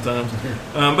of sometimes.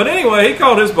 But anyway, he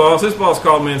called his boss. His boss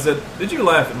called me and said, did you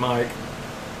laugh at Mike?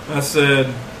 I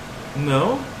said,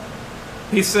 no.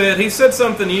 He said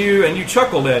something to you, and you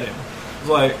chuckled at him. I was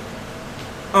like,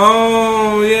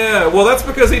 oh, yeah. Well, that's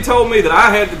because he told me that I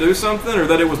had to do something, or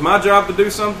that it was my job to do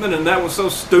something, and that was so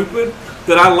stupid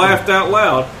that I laughed out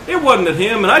loud. It wasn't at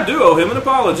him, and I do owe him an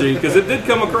apology, because it did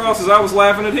come across as I was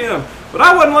laughing at him. But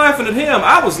I wasn't laughing at him.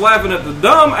 I was laughing at the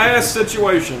dumb-ass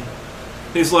situation.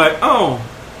 He's like, oh,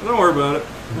 don't worry about it.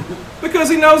 Because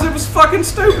he knows it was fucking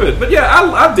stupid. But yeah,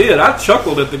 I did. I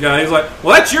chuckled at the guy. He's like,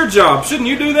 well, that's your job. Shouldn't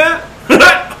you do that?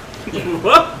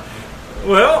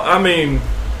 Well, I mean,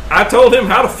 I told him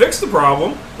how to fix the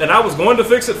problem, and I was going to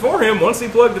fix it for him once he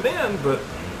plugged it in, but...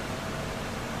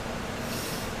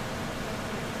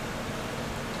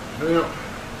 Yeah.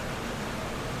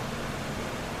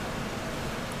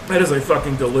 That is a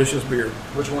fucking delicious beer.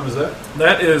 Which one is that?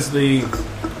 That is the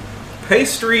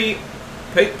Pastriarchy.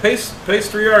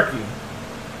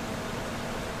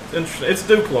 It's interesting. It's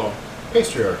Duclaw.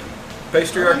 Patriarchy.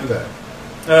 Pastriarchy. I like that.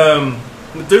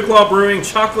 The Duclaw Brewing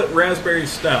Chocolate Raspberry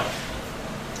Stout.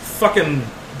 Fucking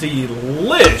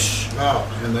delish.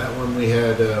 Oh, and that one we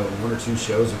had 1 or 2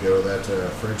 shows ago, that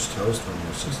French toast one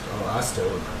was just, I still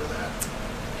remember that.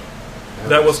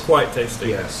 That was quite tasty.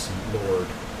 Yes, Lord.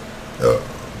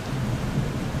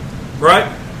 Right?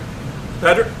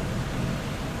 Patrick?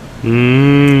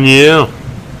 Yeah.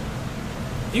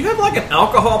 You have like an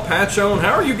alcohol patch on.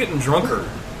 How are you getting drunker?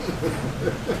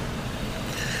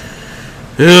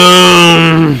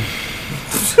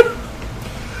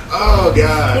 Oh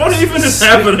God! What even is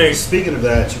happening? Speaking of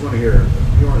that, you want to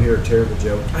hear a terrible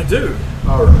joke? I do.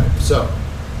 All right, so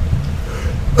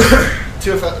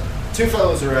two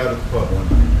fellows are out at the pub one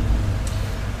night.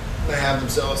 They have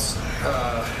themselves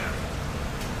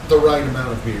the right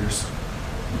amount of beers,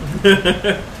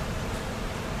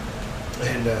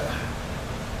 and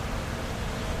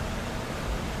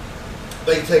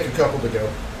they take a couple to go.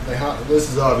 This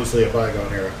is obviously a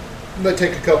bygone era. They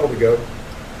take a couple to go.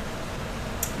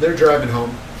 They're driving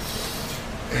home,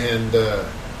 and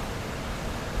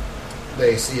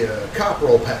they see a cop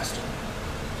roll past them.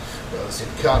 Well, they see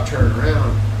the cop turn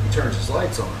around. He turns his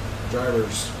lights on. The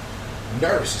driver's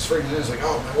nervous. He's freaking out. He's like,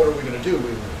 "Oh man, what are we going to do?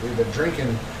 We've been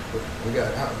drinking. We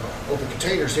got open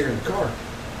containers here in the car."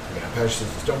 Yeah, Patrick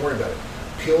says, "Don't worry about it.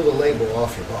 Peel the label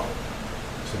off your bottle."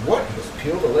 I said, "What?" He goes,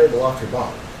 "Peel the label off your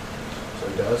bottle." So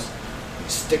he does.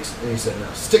 He said,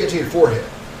 "Now stick it to your forehead."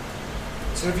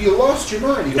 I said, "Have you lost your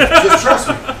mind?" He goes, "Just trust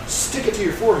me. Stick it to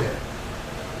your forehead."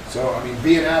 So, I mean,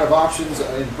 being out of options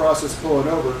in the process of pulling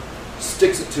over,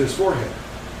 sticks it to his forehead.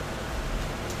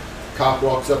 Cop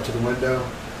walks up to the window,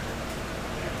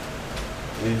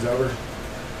 leans over,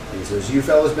 and he says, "You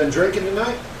fellas been drinking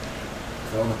tonight?" The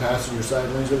fellow on the passenger side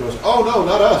leans over and goes, "Oh, no,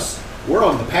 not us. We're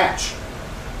on the patch."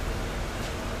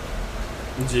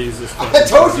 Jesus. I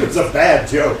told you it's a bad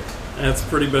joke. That's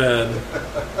pretty bad.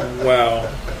 Wow.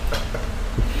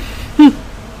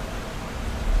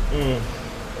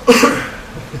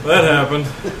 That happened.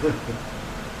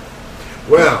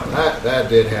 Well, that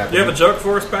did happen. You have a joke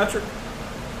for us, Patrick?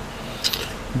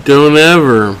 Don't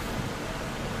ever.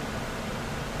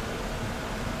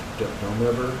 Don't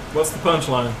ever. What's the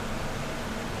punchline?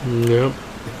 Yep.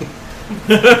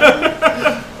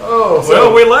 Oh,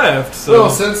 Well, we laughed. So. Well,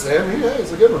 since yeah,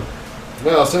 it's a good one.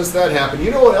 Well, since that happened,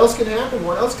 you know what else can happen?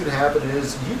 What else can happen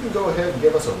is you can go ahead and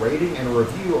give us a rating and a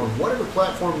review on whatever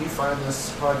platform you find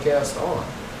this podcast on.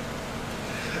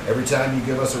 Every time you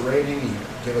give us a rating, you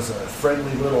give us a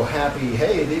friendly little happy,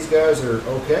 "Hey, these guys are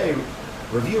okay"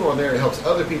 review on there. It helps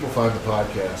other people find the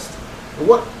podcast. And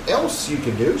what else you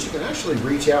can do is you can actually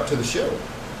reach out to the show.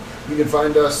 You can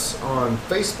find us on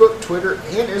Facebook, Twitter,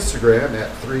 and Instagram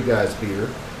at 3 Guys Beer.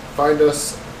 Find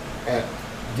us at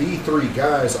The 3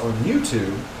 Guys on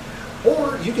YouTube.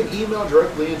 Or you can email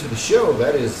directly into the show.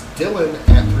 That is Dylan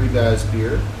at 3 Guys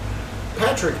Beer,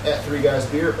 Patrick at 3 Guys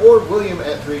Beer, or William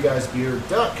at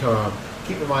 3guysbeer.com.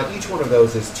 Keep in mind, each one of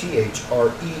those is THREE,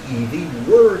 the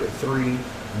word 3,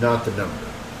 not the number.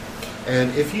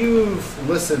 And if you've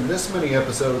listened this many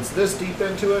episodes, this deep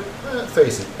into it,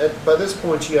 face it, by this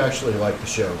point you actually like the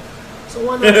show. So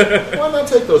why not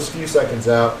take those few seconds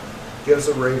out, give us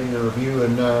a rating and review,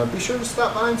 and be sure to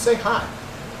stop by and say hi.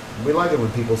 We like it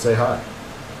when people say hi.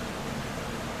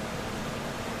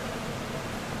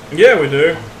 Yeah, we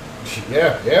do.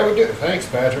 Yeah, we do. Thanks,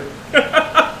 Patrick.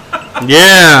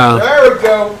 Yeah. There we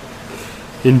go.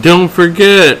 And don't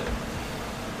forget.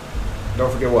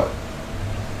 Don't forget what?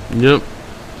 Yep.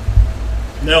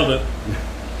 Nailed it.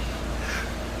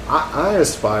 I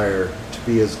aspire to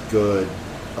be as good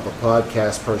of a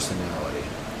podcast personality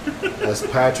as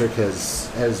Patrick has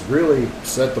really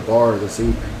set the bar this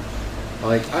evening.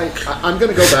 Like, I'm going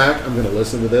to go back. I'm going to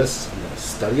listen to this. I'm going to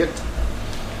study it.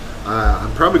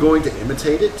 I'm probably going to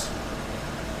imitate it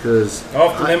because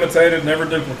Often imitated, never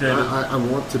duplicated. I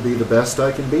want to be the best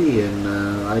I can be, and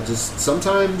I just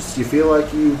sometimes you feel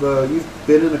like you've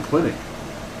been in a clinic,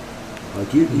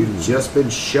 like you've just been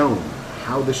shown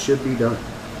how this should be done.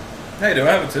 Hey, do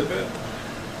I have a tidbit?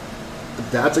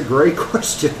 That's a great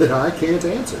question that I can't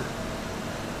answer.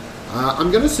 I'm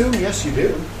going to assume yes, you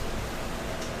do.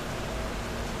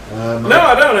 No,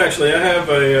 I don't actually. I have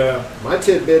a... My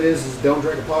tidbit is don't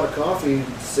drink a pot of coffee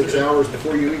 6 hours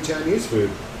before you eat Chinese food.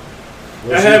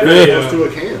 I have a... to a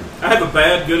can. I have a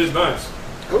bad good advice.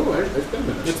 Oh, it's been a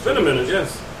minute. It's been a minute,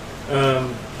 yes.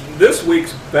 This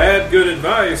week's bad good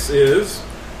advice is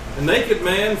a naked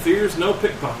man fears no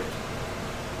pickpocket.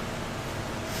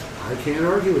 I can't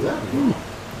argue with that one.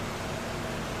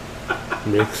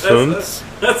 Makes sense.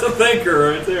 That's a thinker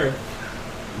right there.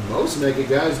 Most naked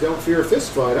guys don't fear a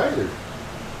fist fight either.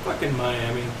 Fucking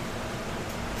Miami.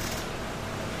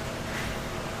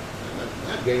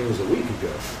 That game was a week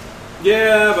ago.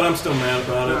 Yeah, but I'm still mad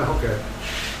about it. Okay.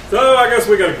 So I guess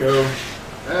we gotta go.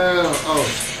 Oh.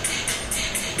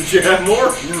 Did you have more? No,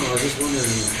 I was just wondering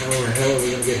how the hell are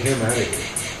we going to get him out of here?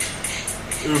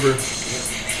 Uber.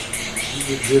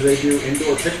 Do they do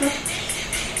indoor pickup?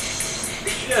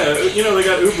 Yeah, you know they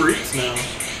got Uber Eats now.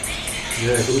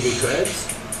 Yeah, Uber Treads?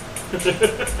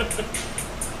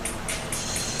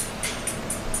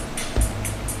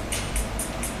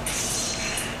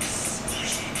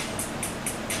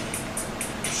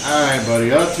 Alright,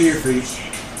 buddy, up to your feet.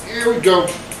 Here we go.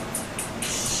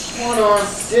 One arm,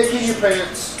 dick in your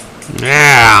pants.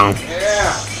 Yeah.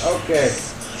 Yeah, okay.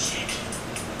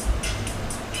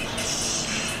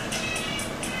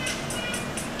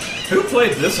 Who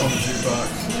played this on the jukebox?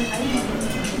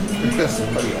 That's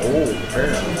somebody old,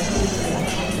 apparently.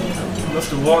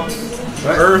 Must have walked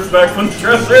the earth back when the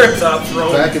Triceratops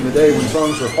rolled. Back in the day when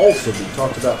songs were wholesome, we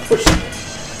talked about pushing.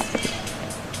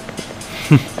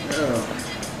 Yeah.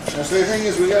 Now, so the thing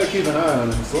is, we got to keep an eye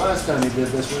on him. The last time he did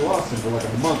this, we lost him for like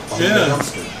a month behind Yeah. the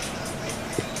dumpster.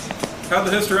 How'd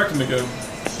the hysterectomy go?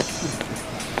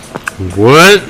 What?